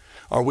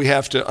 or we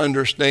have to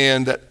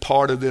understand that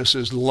part of this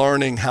is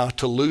learning how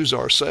to lose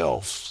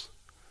ourselves.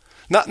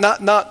 Not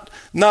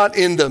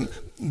in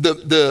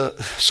the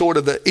sort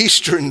of the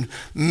Eastern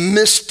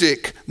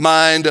mystic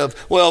mind of,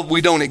 well, we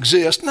don't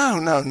exist.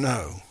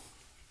 No.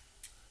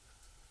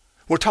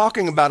 We're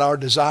talking about our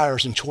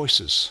desires and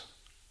choices.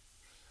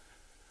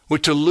 We're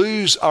to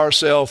lose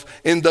ourselves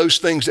in those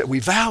things that we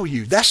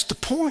value. That's the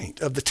point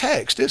of the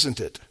text, isn't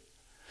it?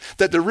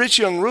 That the rich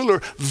young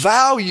ruler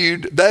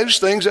valued those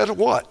things that are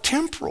what?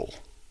 Temporal.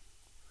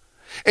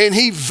 And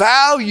he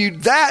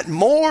valued that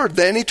more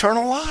than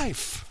eternal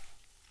life.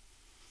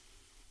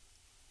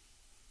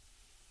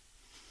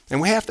 And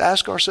we have to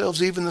ask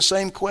ourselves even the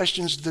same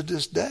questions to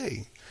this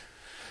day.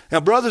 Now,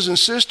 brothers and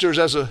sisters,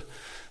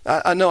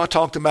 I know I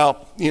talked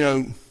about,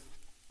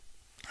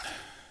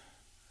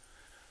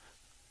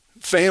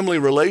 family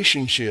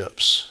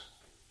relationships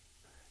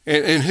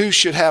and who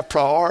should have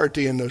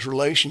priority in those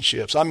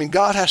relationships. I mean,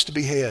 God has to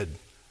be head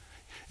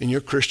in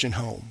your Christian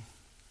home.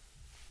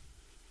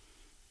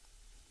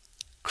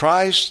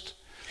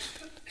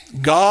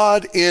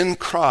 God in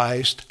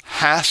Christ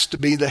has to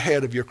be the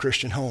head of your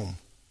Christian home.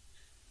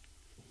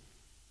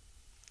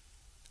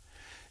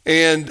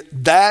 And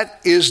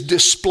that is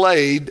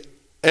displayed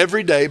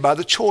every day by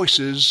the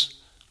choices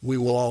we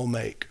will all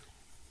make.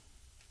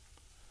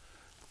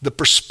 The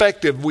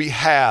perspective we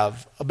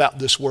have about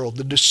this world,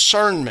 the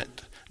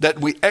discernment that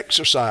we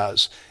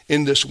exercise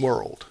in this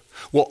world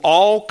will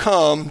all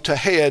come to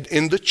head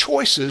in the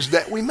choices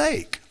that we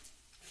make.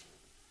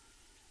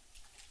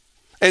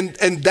 And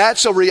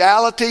that's a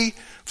reality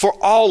for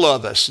all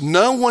of us.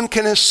 No one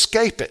can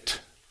escape it.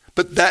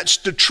 But that's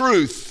the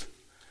truth.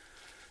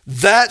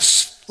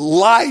 That's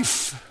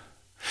life.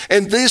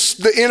 And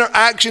the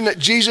interaction that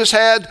Jesus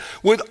had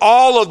with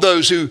all of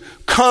those who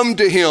come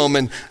to him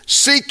and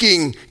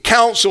seeking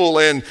counsel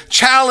and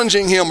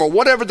challenging him or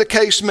whatever the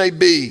case may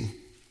be.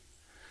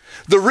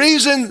 The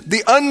reason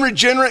the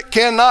unregenerate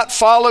cannot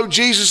follow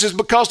Jesus is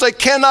because they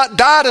cannot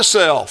die to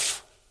self.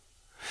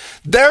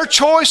 Their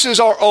choices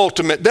are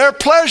ultimate. Their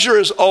pleasure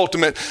is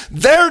ultimate.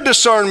 Their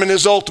discernment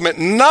is ultimate,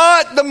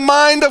 not the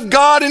mind of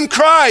God in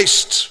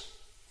Christ.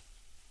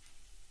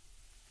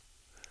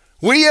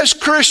 We as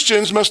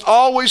Christians must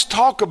always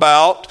talk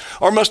about,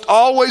 or must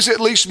always at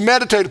least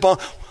meditate upon,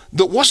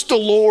 what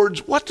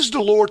does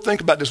the Lord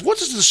think about this? What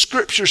does the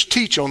Scriptures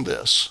teach on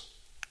this?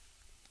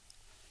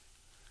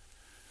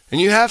 And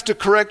you have to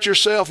correct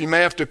yourself. You may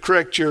have to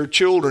correct your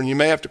children. You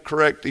may have to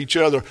correct each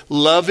other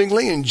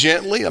lovingly and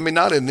gently. I mean,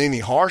 not in any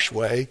harsh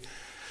way.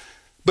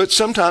 But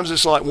sometimes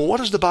it's like, well, what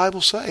does the Bible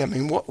say? I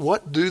mean,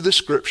 what do the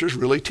Scriptures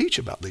really teach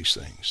about these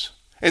things?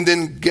 And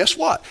then guess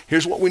what?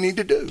 Here's what we need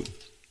to do.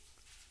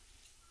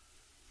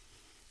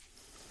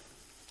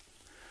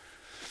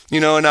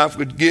 And I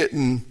would get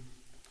in,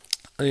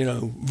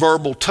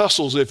 verbal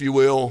tussles, if you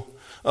will,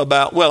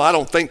 about, well, I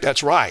don't think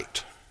that's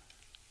right.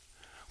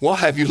 Well,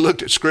 have you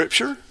looked at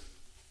Scripture?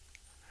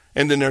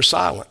 And then there's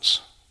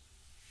silence.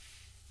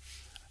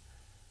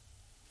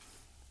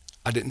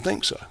 I didn't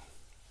think so.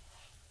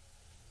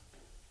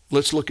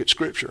 Let's look at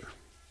Scripture.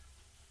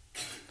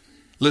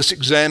 Let's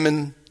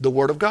examine the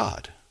Word of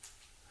God.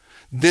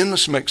 Then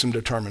let's make some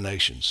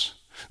determinations.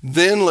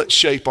 Then let's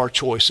shape our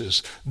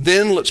choices.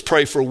 Then let's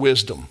pray for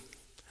wisdom.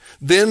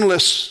 Then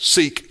let's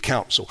seek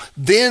counsel.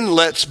 Then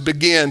let's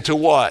begin to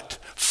what?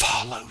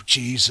 Follow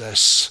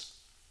Jesus.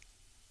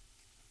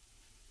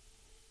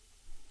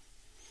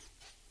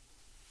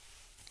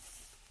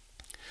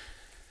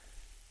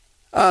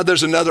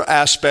 There's another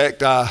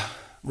aspect I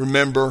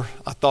remember.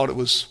 I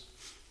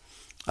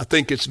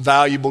think it's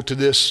valuable to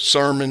this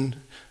sermon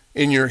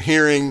in your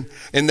hearing,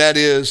 and that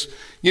is,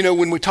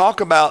 when we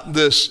talk about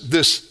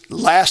this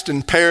last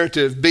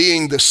imperative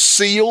being the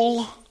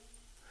seal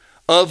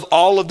of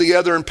all of the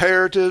other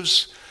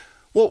imperatives,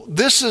 well,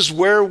 this is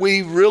where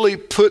we really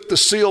put the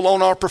seal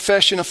on our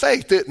profession of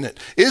faith, isn't it?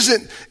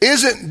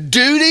 Isn't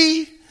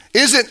duty,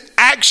 isn't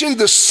action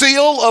the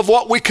seal of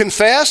what we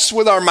confess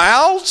with our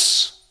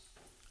mouths?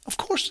 Of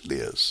course it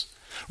is.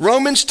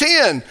 Romans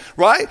 10,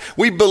 right?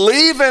 We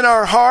believe in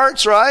our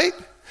hearts, right?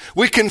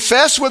 We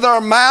confess with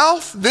our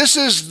mouth. This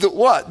is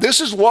what?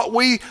 This is what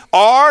we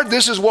are.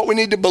 This is what we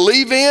need to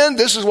believe in.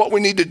 This is what we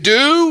need to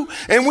do.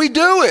 And we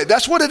do it.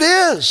 That's what it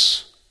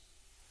is.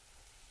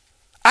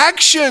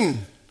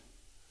 Action.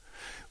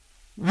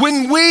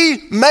 When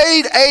we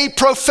made a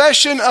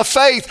profession of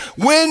faith,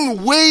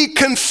 when we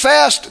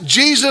confessed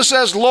Jesus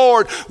as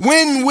Lord,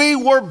 when we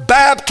were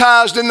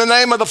baptized in the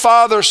name of the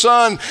Father,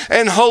 Son,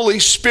 and Holy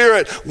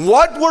Spirit,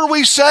 what were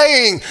we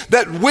saying?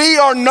 That we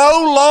are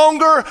no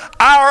longer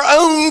our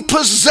own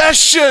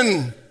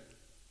possession,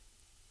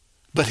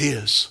 but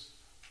His.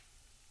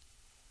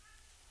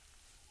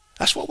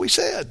 That's what we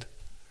said.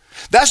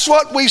 That's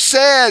what we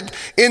said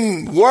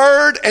in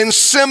word and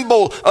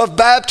symbol of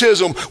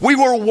baptism. We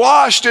were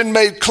washed and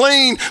made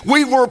clean.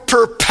 We were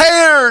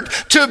prepared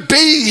to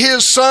be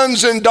His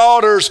sons and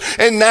daughters.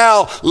 And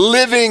now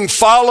living,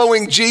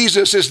 following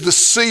Jesus is the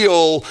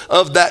seal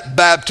of that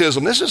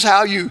baptism. This is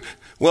how you,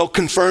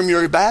 confirm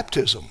your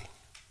baptism.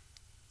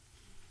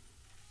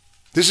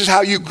 This is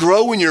how you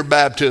grow in your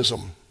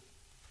baptism.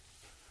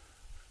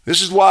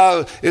 This is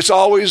why it's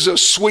always a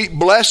sweet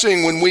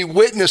blessing when we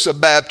witness a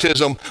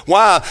baptism.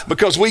 Why?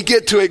 Because we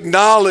get to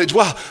acknowledge,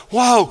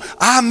 whoa,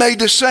 I made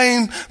the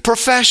same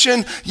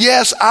profession.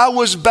 Yes, I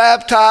was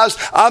baptized.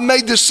 I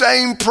made the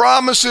same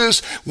promises.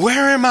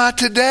 Where am I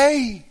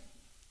today?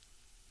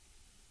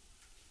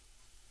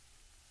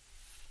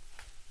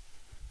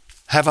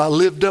 Have I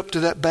lived up to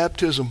that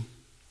baptism?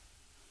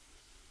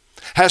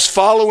 Has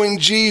following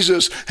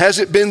Jesus, has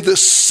it been the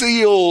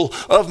seal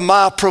of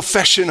my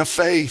profession of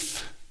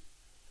faith?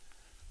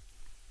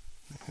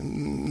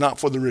 Not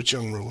for the rich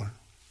young ruler.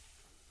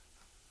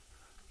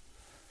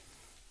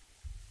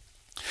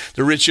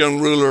 The rich young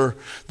ruler,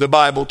 the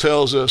Bible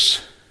tells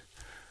us,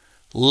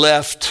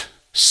 left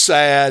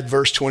sad,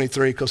 verse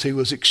 23, because he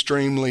was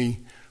extremely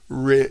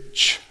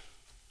rich.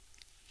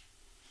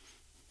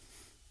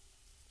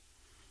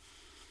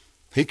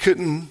 He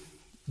couldn't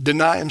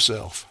deny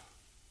himself.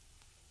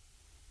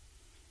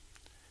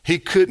 He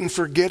couldn't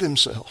forget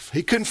himself.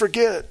 He couldn't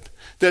forget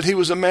that he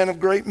was a man of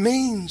great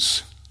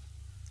means.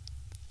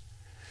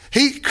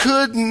 He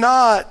could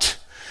not,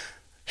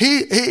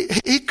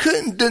 he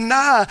couldn't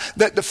deny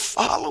that the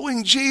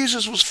following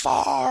Jesus was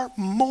far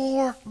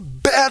more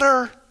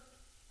better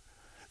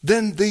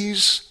than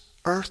these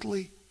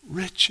earthly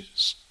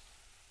riches.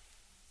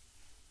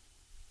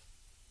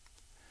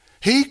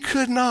 He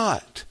could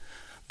not,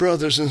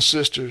 brothers and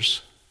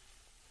sisters,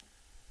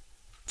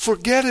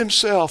 forget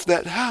himself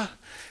that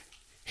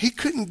he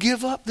couldn't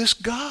give up this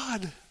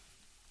God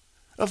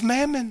of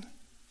mammon.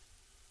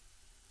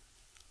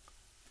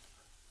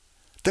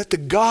 That the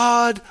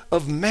God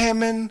of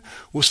mammon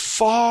was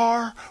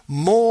far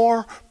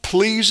more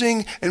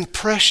pleasing and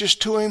precious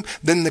to him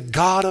than the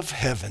God of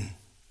heaven.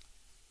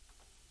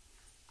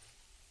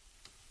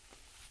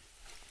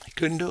 He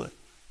couldn't do it.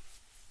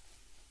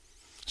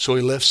 So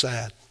he left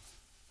sad.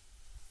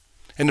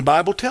 And the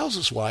Bible tells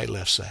us why he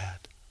left sad.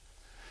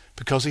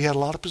 Because he had a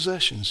lot of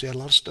possessions. He had a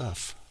lot of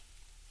stuff.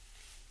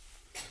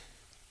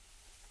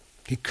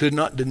 He could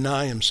not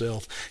deny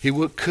himself. He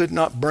could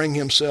not bring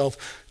himself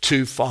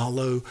to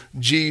follow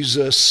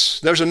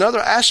Jesus. There's another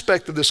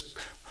aspect of this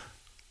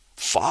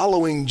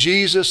following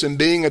Jesus and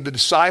being a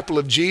disciple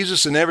of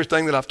Jesus, and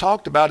everything that I've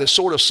talked about is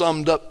sort of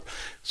summed up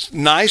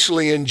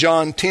nicely in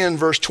John 10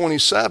 verse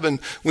 27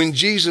 when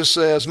Jesus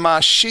says, "My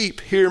sheep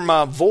hear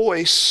my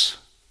voice.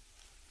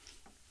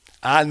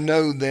 I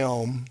know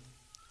them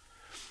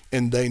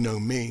and they know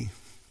me."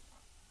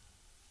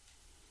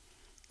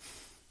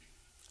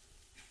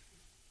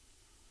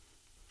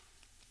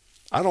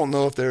 I don't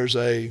know if there's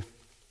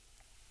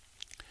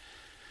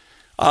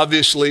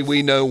obviously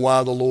we know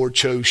why the Lord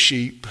chose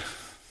sheep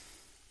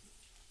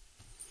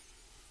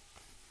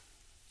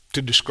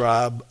to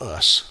describe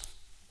us.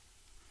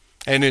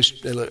 And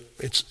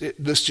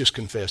let's just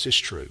confess, it's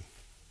true.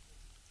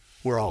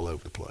 We're all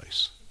over the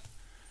place.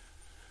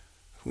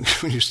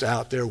 We're just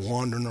out there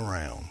wandering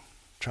around,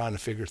 trying to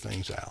figure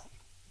things out.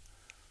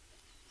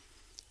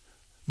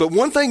 But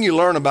one thing you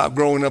learn about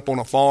growing up on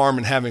a farm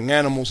and having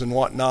animals and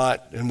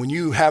whatnot, and when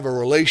you have a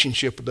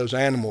relationship with those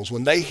animals,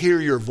 when they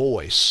hear your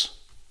voice,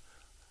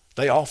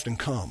 they often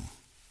come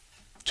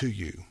to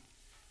you.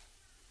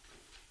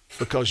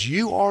 Because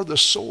you are the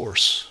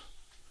source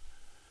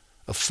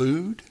of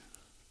food,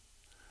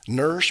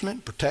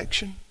 nourishment,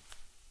 protection.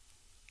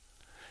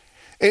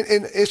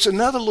 And it's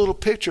another little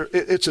picture.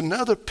 It's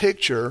another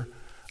picture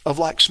of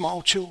like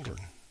small children.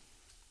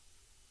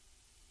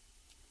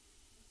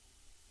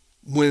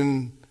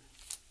 When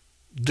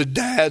the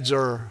dads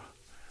are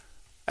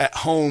at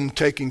home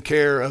taking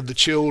care of the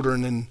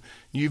children and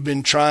you've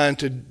been trying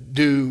to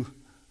do,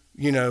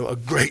 a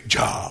great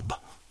job.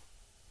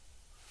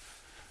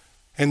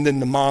 And then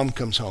the mom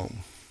comes home.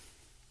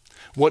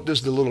 What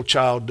does the little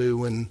child do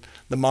when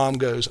the mom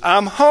goes,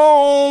 "I'm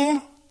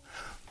home,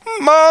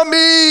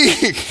 Mommy,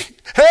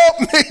 help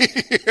me."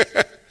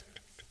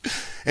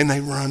 And they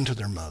run to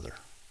their mother.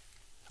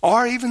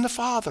 Or even the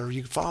father.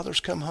 You fathers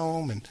come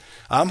home and,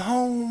 "I'm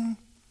home,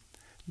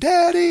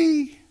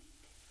 Daddy."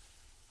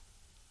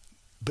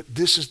 But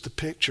this is the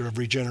picture of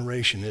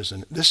regeneration,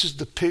 isn't it? This is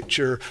the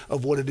picture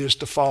of what it is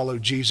to follow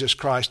Jesus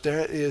Christ.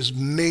 That is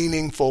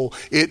meaningful.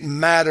 It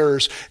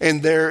matters.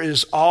 And there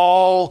is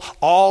all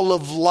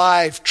of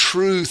life,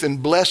 truth,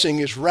 and blessing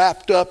is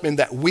wrapped up in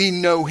that we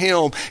know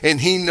him and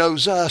he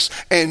knows us.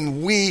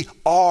 And we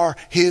are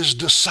his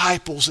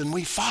disciples and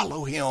we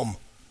follow him.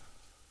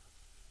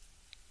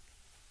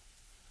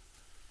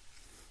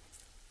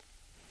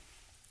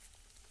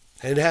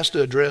 It has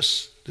to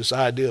address this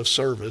idea of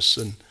service.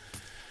 And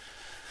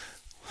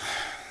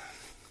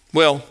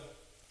well,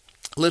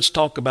 let's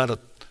talk about a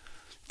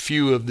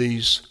few of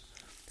these,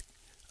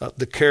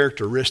 the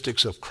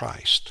characteristics of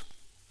Christ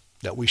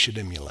that we should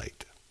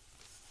emulate.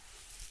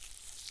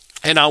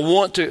 And I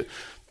want to,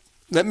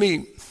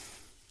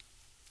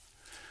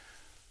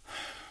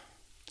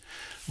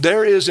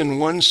 there is in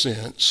one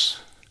sense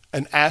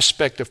an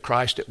aspect of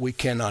Christ that we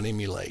cannot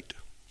emulate.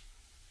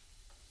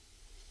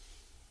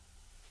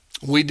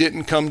 We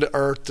didn't come to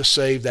earth to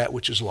save that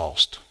which is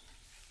lost.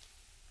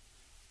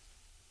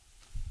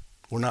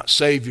 We're not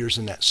saviors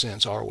in that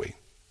sense, are we?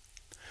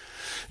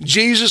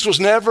 Jesus was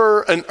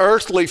never an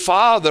earthly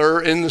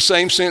father in the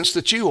same sense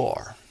that you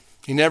are.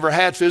 He never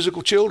had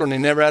physical children. He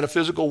never had a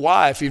physical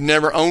wife. He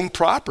never owned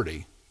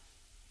property.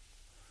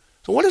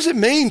 So what does it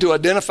mean to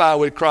identify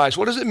with Christ?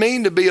 What does it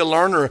mean to be a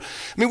learner? I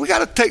mean, we got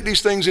to take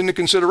these things into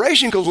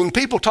consideration, because when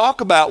people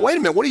talk about, wait a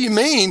minute, what do you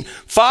mean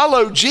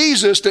follow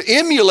Jesus to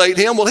emulate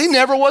him? Well, he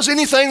never was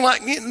anything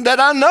like that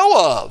I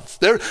know of.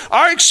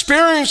 Our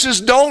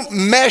experiences don't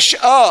mesh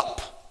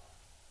up.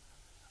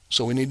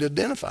 So we need to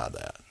identify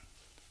that.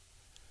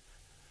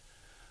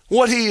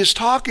 What he is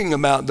talking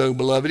about, though,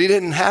 beloved, he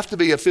didn't have to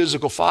be a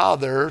physical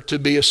father to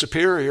be a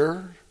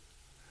superior,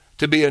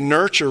 to be a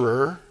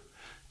nurturer,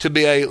 to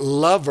be a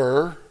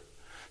lover,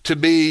 to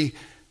be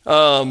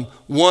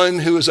one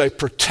who is a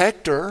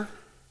protector.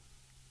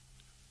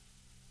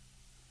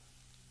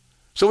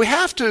 So we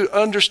have to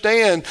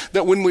understand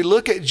that when we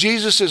look at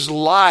Jesus'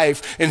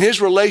 life and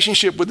his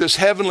relationship with his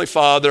heavenly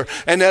Father,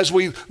 and as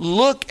we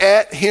look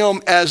at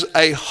him as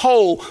a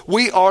whole,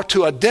 we are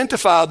to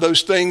identify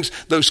those things,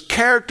 those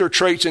character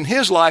traits in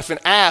his life, and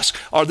ask,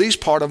 are these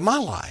part of my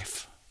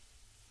life?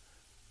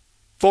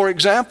 For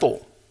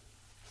example,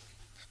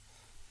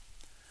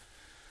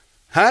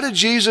 how did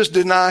Jesus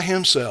deny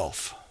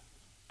himself?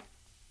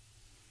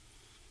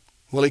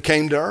 Well, he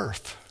came to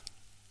earth.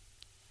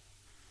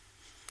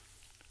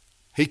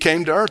 He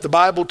came to earth. The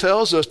Bible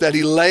tells us that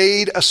he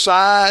laid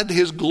aside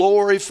his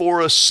glory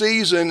for a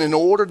season in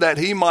order that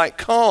he might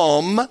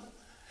come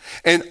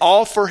and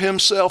offer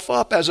himself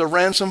up as a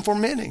ransom for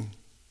many.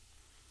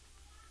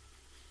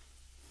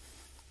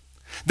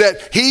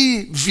 That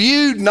he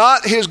viewed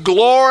not his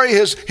glory,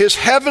 his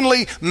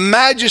heavenly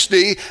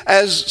majesty,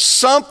 as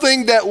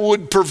something that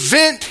would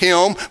prevent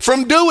him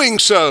from doing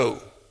so.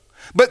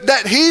 But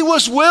that he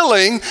was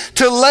willing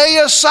to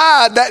lay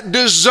aside that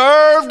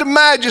deserved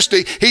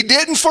majesty. He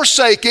didn't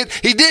forsake it.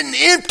 He didn't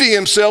empty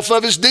himself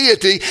of his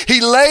deity. He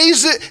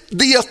lays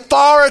the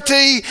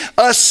authority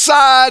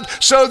aside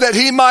so that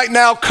he might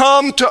now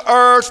come to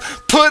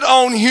earth, put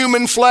on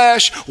human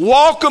flesh,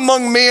 walk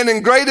among men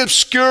in great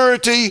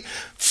obscurity,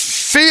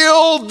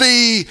 feel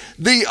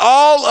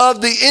all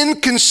of the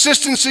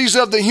inconsistencies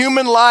of the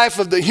human life,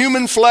 of the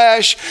human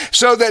flesh,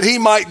 so that he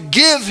might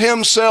give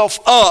himself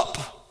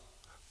up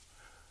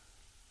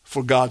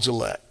for God's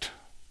elect.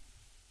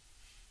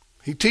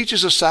 He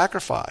teaches a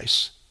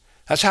sacrifice.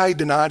 That's how he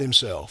denied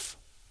himself.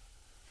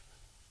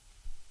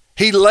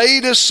 He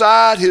laid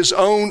aside his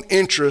own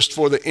interest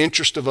for the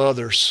interest of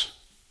others.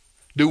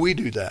 Do we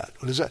do that?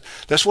 What is that?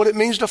 That's what it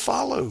means to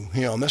follow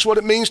him. That's what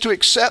it means to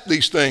accept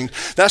these things.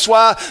 That's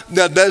why,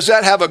 now, does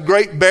that have a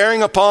great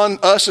bearing upon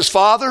us as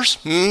fathers?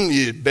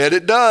 You bet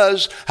it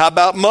does. How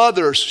about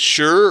mothers?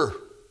 Sure.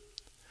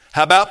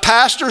 How about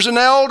pastors and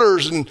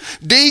elders and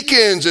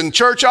deacons and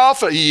church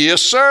officers?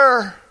 Yes,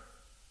 sir.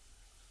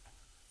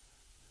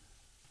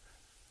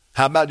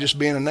 How about just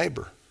being a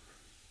neighbor?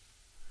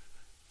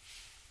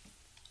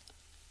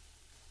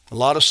 A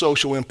lot of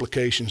social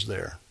implications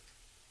there.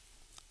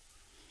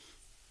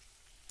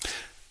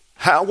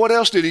 What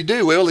else did he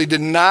do? Well, he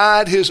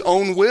denied his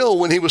own will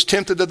when he was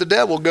tempted of the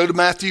devil. Go to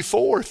Matthew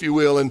 4, if you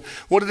will. And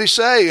what did he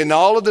say? In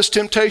all of this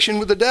temptation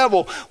with the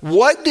devil,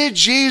 what did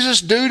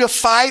Jesus do to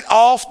fight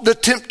off the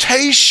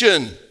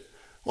temptation?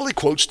 Well, he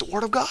quotes the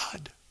Word of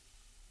God.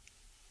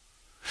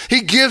 He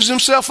gives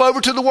himself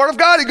over to the Word of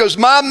God. He goes,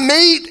 my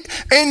meat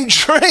and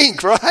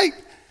drink, right,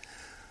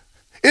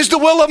 is the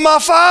will of my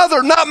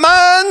Father, not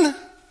mine.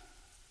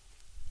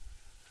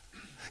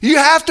 You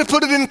have to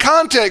put it in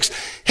context.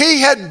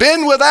 He had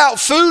been without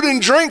food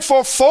and drink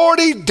for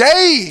 40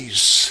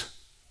 days.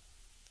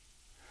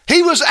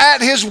 He was at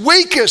his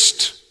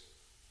weakest,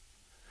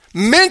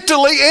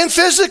 mentally and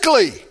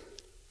physically.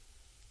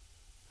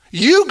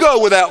 You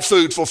go without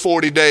food for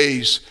 40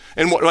 days,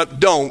 and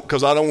don't,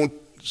 because I don't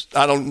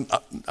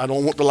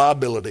want the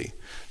liability.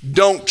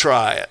 Don't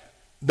try it.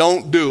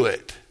 Don't do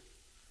it,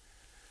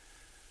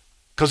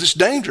 because it's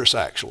dangerous.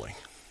 Actually,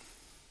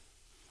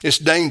 it's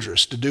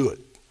dangerous to do it.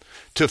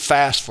 To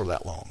fast for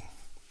that long.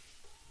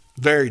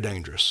 Very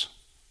dangerous.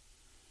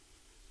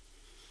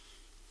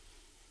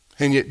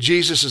 And yet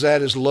Jesus is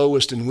at his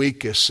lowest and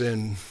weakest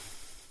and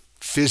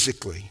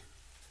physically.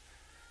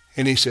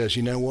 And he says,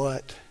 you know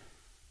what?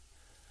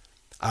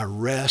 I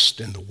rest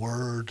in the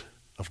Word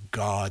of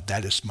God.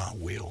 That is my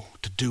will,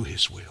 to do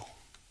his will.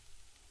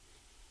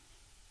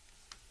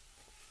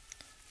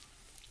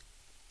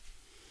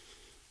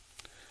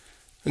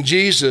 And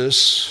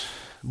Jesus,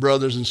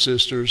 brothers and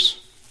sisters,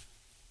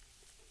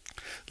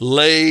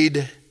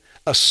 laid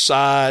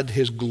aside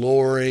his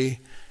glory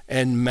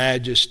and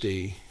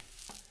majesty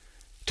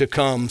to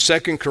come.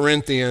 2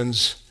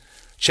 Corinthians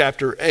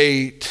chapter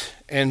 8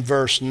 and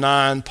verse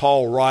 9,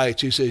 Paul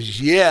writes, he says,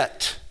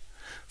 yet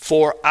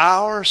for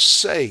our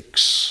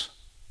sakes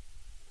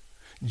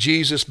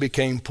Jesus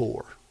became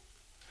poor,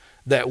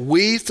 that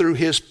we through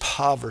his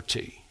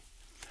poverty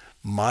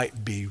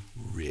might be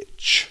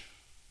rich.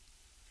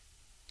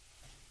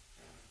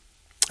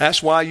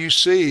 That's why you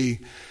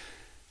see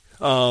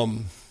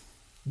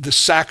the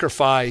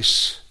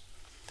sacrifice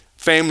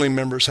family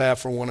members have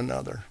for one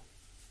another.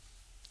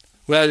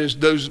 That is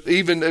those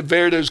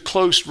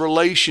close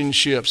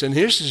relationships. And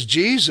this is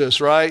Jesus,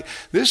 right?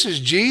 This is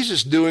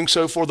Jesus doing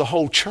so for the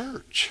whole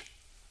church.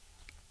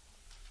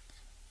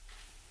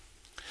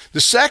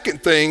 The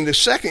second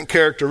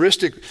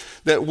characteristic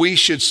that we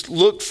should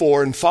look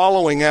for in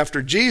following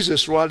after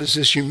Jesus, what is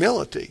his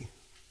humility?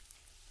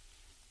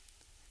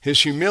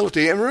 His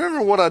humility. And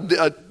remember what I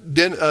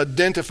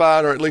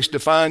identified, or at least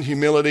defined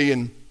humility,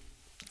 and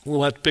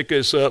we'll have to pick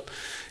this up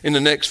in the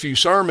next few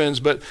sermons.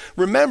 But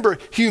remember,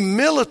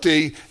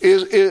 humility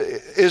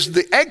is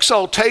the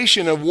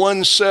exaltation of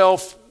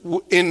oneself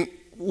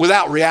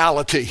without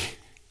reality.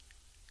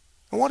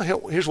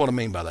 Here's what I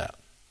mean by that.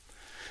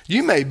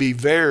 You may be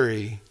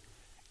very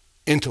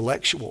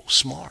intellectual,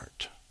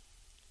 smart.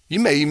 You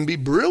may even be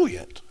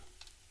brilliant.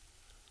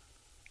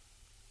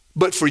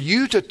 But for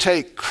you to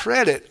take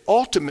credit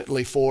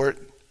ultimately for it,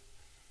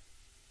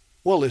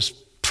 well, it's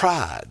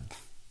pride.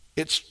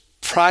 It's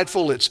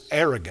prideful, it's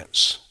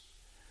arrogance.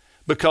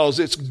 Because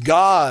it's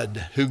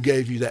God who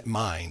gave you that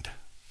mind.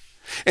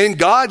 And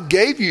God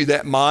gave you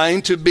that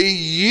mind to be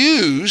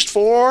used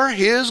for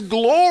His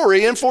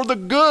glory and for the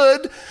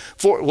good,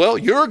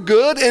 your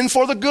good and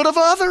for the good of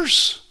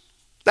others.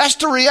 That's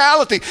the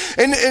reality.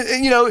 And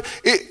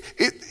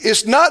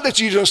it's not that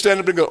you don't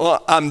stand up and go,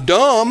 "Oh, I'm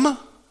dumb."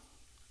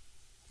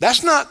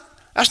 That's not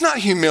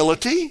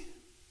humility.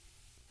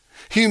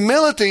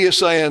 Humility is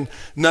saying,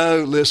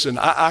 "No, listen,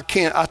 I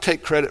can't. I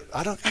take credit.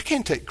 I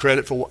can't take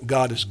credit for what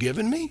God has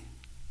given me."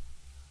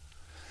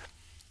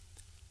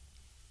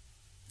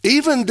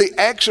 Even the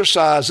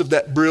exercise of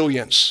that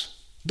brilliance,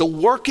 the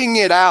working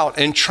it out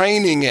and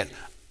training it,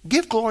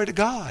 give glory to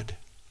God.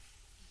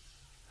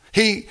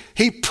 He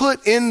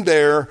put in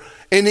there,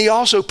 and He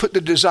also put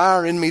the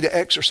desire in me to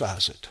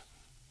exercise it.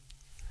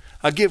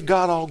 I give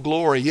God all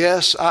glory.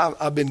 Yes,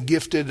 I've been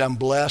gifted, I'm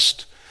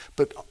blessed,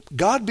 but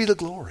God be the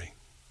glory.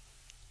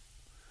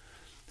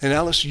 And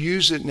now let's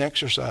use it and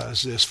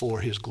exercise this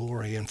for His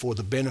glory and for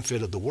the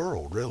benefit of the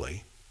world,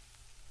 really.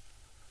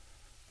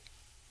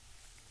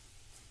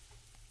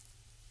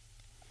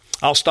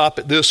 I'll stop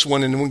at this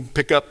one and we can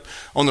pick up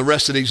on the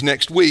rest of these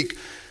next week.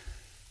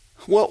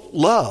 Well,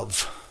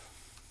 love.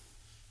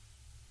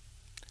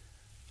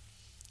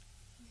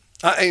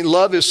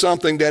 Love is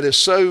something that is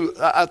so,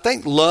 I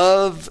think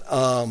love,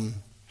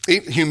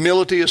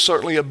 humility is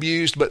certainly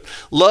abused, but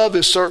love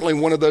is certainly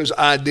one of those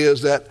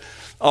ideas that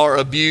are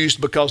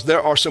abused, because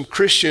there are some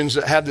Christians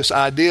that have this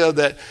idea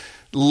that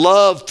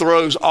love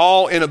throws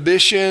all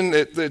inhibition,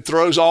 it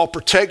throws all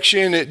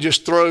protection, it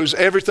just throws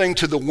everything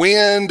to the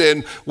wind,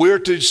 and we're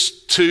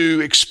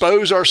to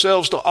expose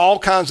ourselves to all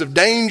kinds of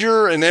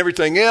danger and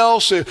everything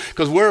else,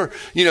 because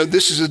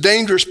this is a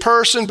dangerous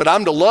person, but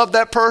I'm to love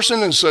that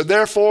person, and so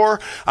therefore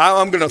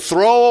I'm going to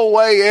throw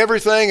away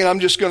everything and I'm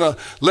just going to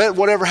let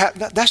whatever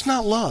happen. That's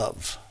not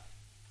love.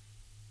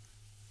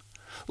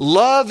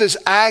 Love is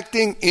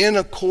acting in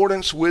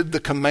accordance with the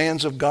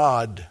commands of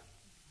God.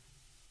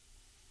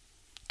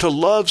 To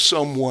love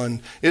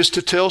someone is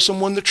to tell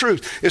someone the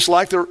truth. It's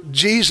like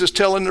Jesus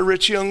telling the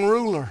rich young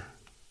ruler,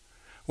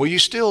 well, you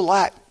still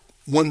lack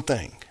one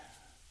thing.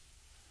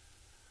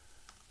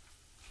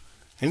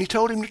 And He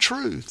told him the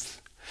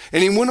truth.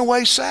 And he went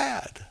away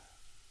sad.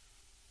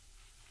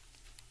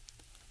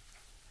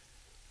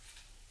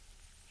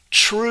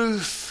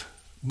 Truth,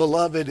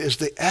 beloved, is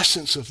the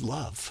essence of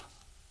love.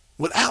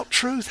 Without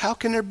truth, how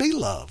can there be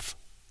love?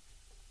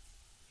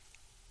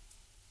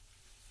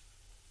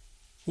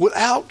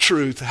 Without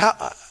truth,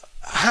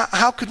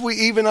 how could we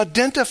even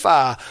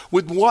identify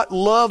with what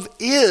love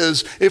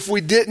is if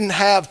we didn't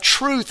have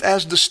truth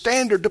as the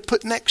standard to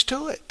put next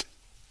to it?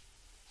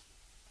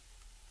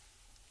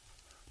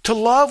 To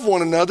love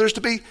one another is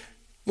to be,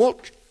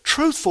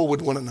 truthful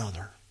with one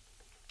another.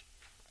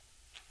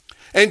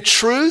 And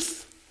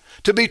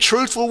to be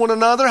truthful with one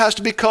another has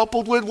to be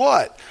coupled with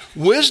what?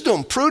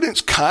 Wisdom,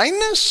 prudence,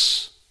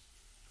 kindness.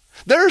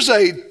 There's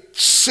a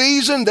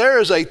season, there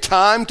is a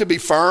time to be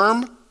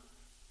firm.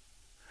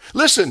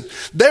 Listen,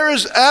 there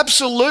is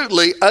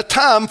absolutely a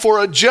time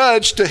for a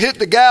judge to hit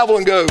the gavel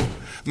and go,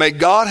 may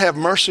God have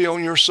mercy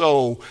on your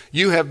soul.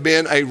 You have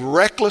been a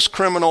reckless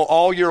criminal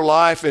all your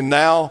life and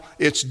now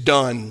it's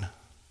done.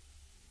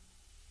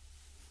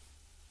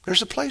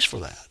 There's a place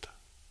for that.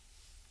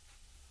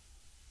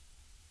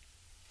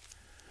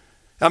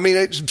 I mean,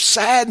 it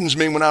saddens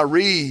me when I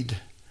read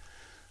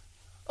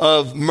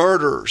of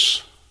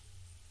murders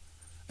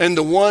and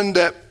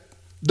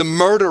the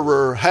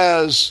murderer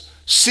has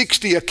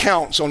 60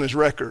 accounts on his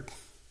record,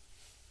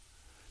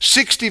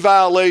 60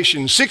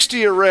 violations,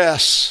 60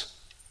 arrests,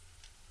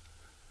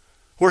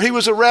 where he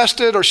was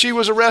arrested or she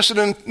was arrested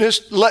and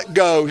just let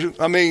go.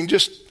 I mean,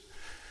 just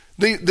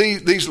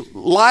these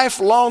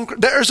lifelong,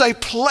 there's a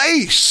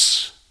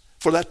place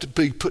for that to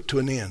be put to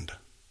an end.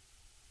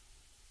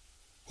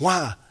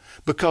 Why?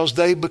 Because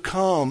they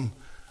become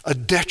a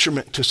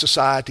detriment to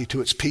society,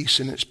 to its peace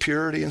and its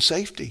purity and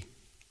safety.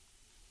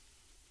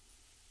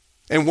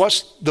 And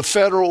what's the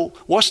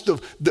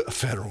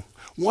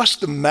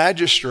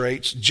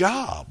magistrate's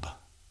job?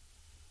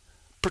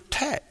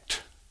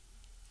 Protect.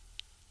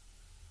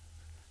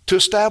 To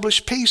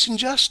establish peace and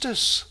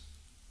justice.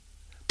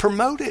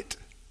 Promote it.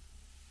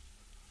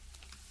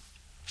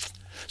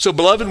 So,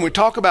 beloved, when we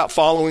talk about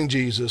following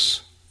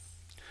Jesus,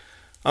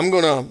 I'm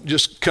going to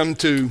just come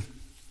to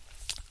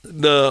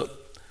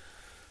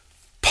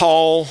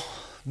Paul,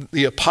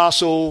 the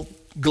apostle,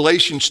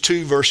 Galatians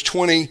 2, verse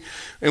 20,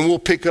 and we'll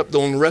pick up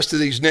on the rest of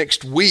these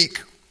next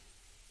week.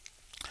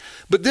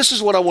 But this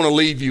is what I want to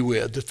leave you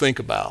with to think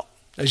about.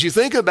 As you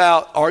think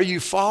about, are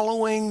you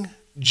following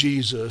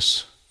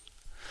Jesus?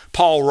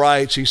 Paul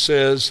writes, he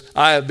says,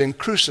 I have been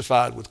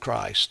crucified with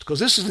Christ. Because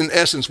this is in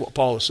essence what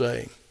Paul is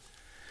saying.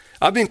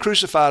 I've been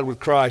crucified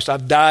with Christ.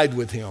 I've died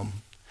with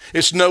him.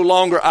 It's no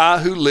longer I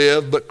who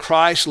live, but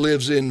Christ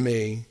lives in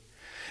me.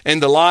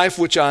 And the life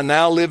which I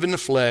now live in the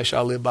flesh,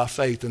 I live by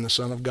faith in the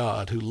Son of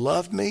God, who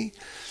loved me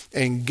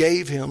and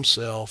gave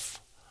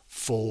himself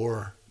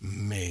for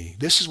me.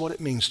 This is what it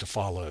means to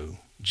follow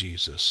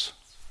Jesus.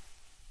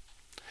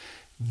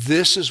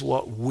 This is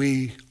what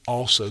we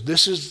also,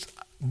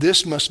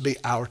 this must be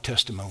our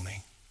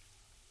testimony.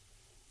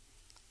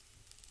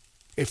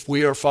 If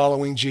we are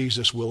following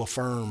Jesus, we'll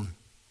affirm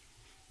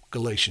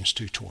Galatians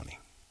 2:20.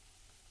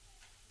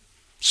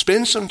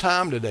 Spend some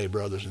time today,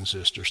 brothers and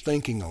sisters,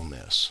 thinking on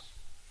this,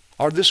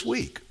 or this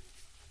week.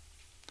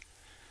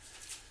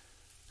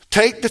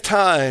 Take the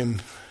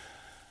time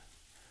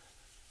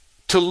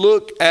to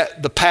look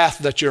at the path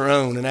that you're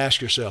on and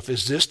ask yourself,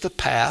 is this the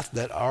path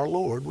that our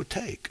Lord would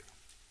take?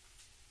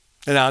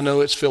 And I know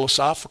it's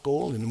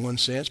philosophical in one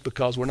sense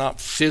because we're not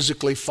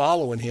physically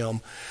following him,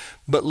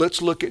 but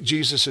let's look at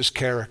Jesus'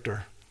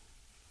 character.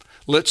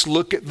 Let's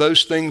look at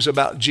those things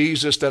about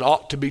Jesus that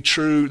ought to be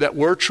true, that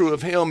were true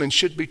of him and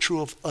should be true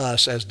of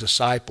us as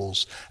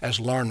disciples, as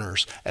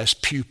learners, as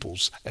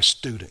pupils, as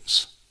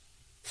students.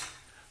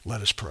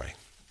 Let us pray.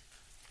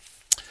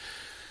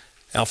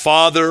 Now,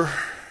 Father,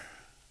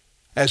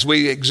 as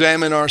we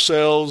examine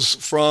ourselves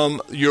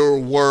from your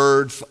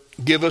word,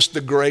 give us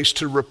the grace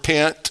to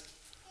repent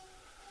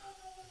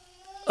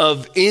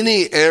of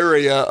any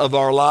area of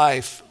our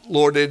life,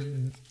 Lord, it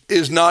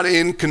is not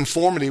in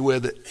conformity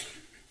with it.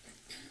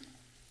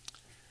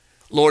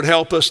 Lord,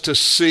 help us to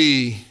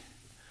see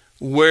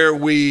where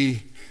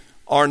we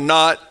are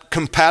not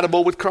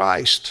compatible with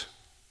Christ.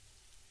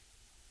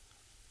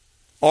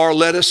 Or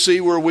let us see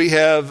where we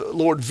have,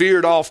 Lord,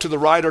 veered off to the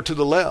right or to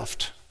the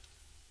left.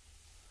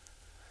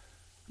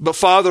 But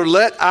Father,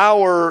 let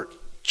our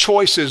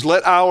choices,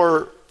 let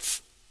our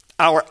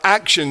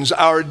actions,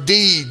 our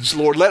deeds,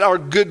 Lord, let our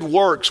good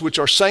works, which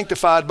are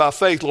sanctified by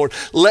faith, Lord,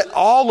 let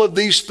all of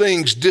these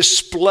things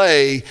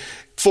display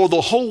for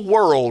the whole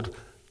world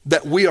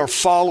that we are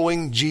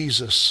following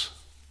Jesus.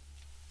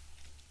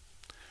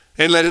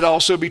 And let it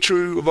also be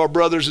true of our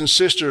brothers and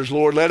sisters,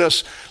 Lord. Let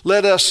us,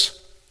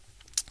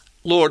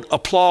 Lord,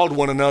 applaud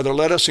one another.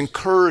 Let us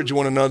encourage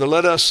one another.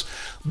 Let us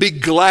be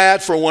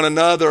glad for one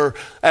another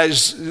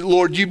as,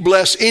 Lord, you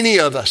bless any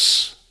of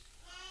us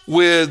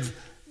with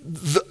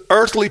the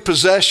earthly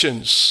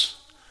possessions,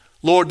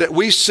 Lord, that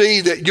we see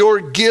that your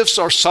gifts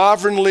are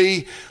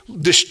sovereignly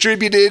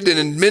distributed and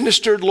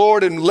administered,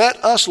 Lord, and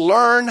let us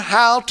learn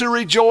how to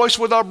rejoice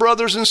with our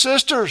brothers and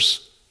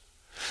sisters.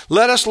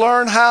 Let us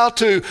learn how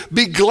to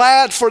be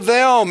glad for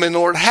them and,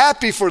 Lord,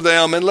 happy for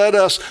them, and let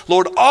us,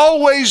 Lord,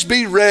 always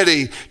be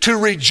ready to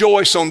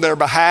rejoice on their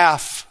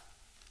behalf.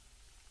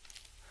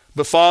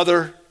 But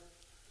Father,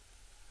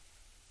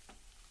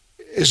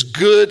 as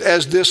good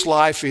as this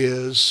life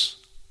is,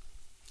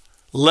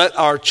 let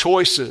our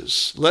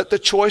choices, let the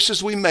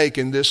choices we make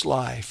in this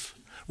life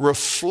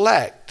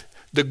reflect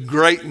the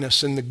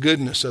greatness and the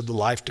goodness of the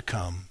life to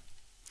come.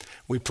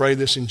 We pray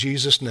this in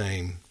Jesus'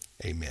 name.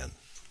 Amen.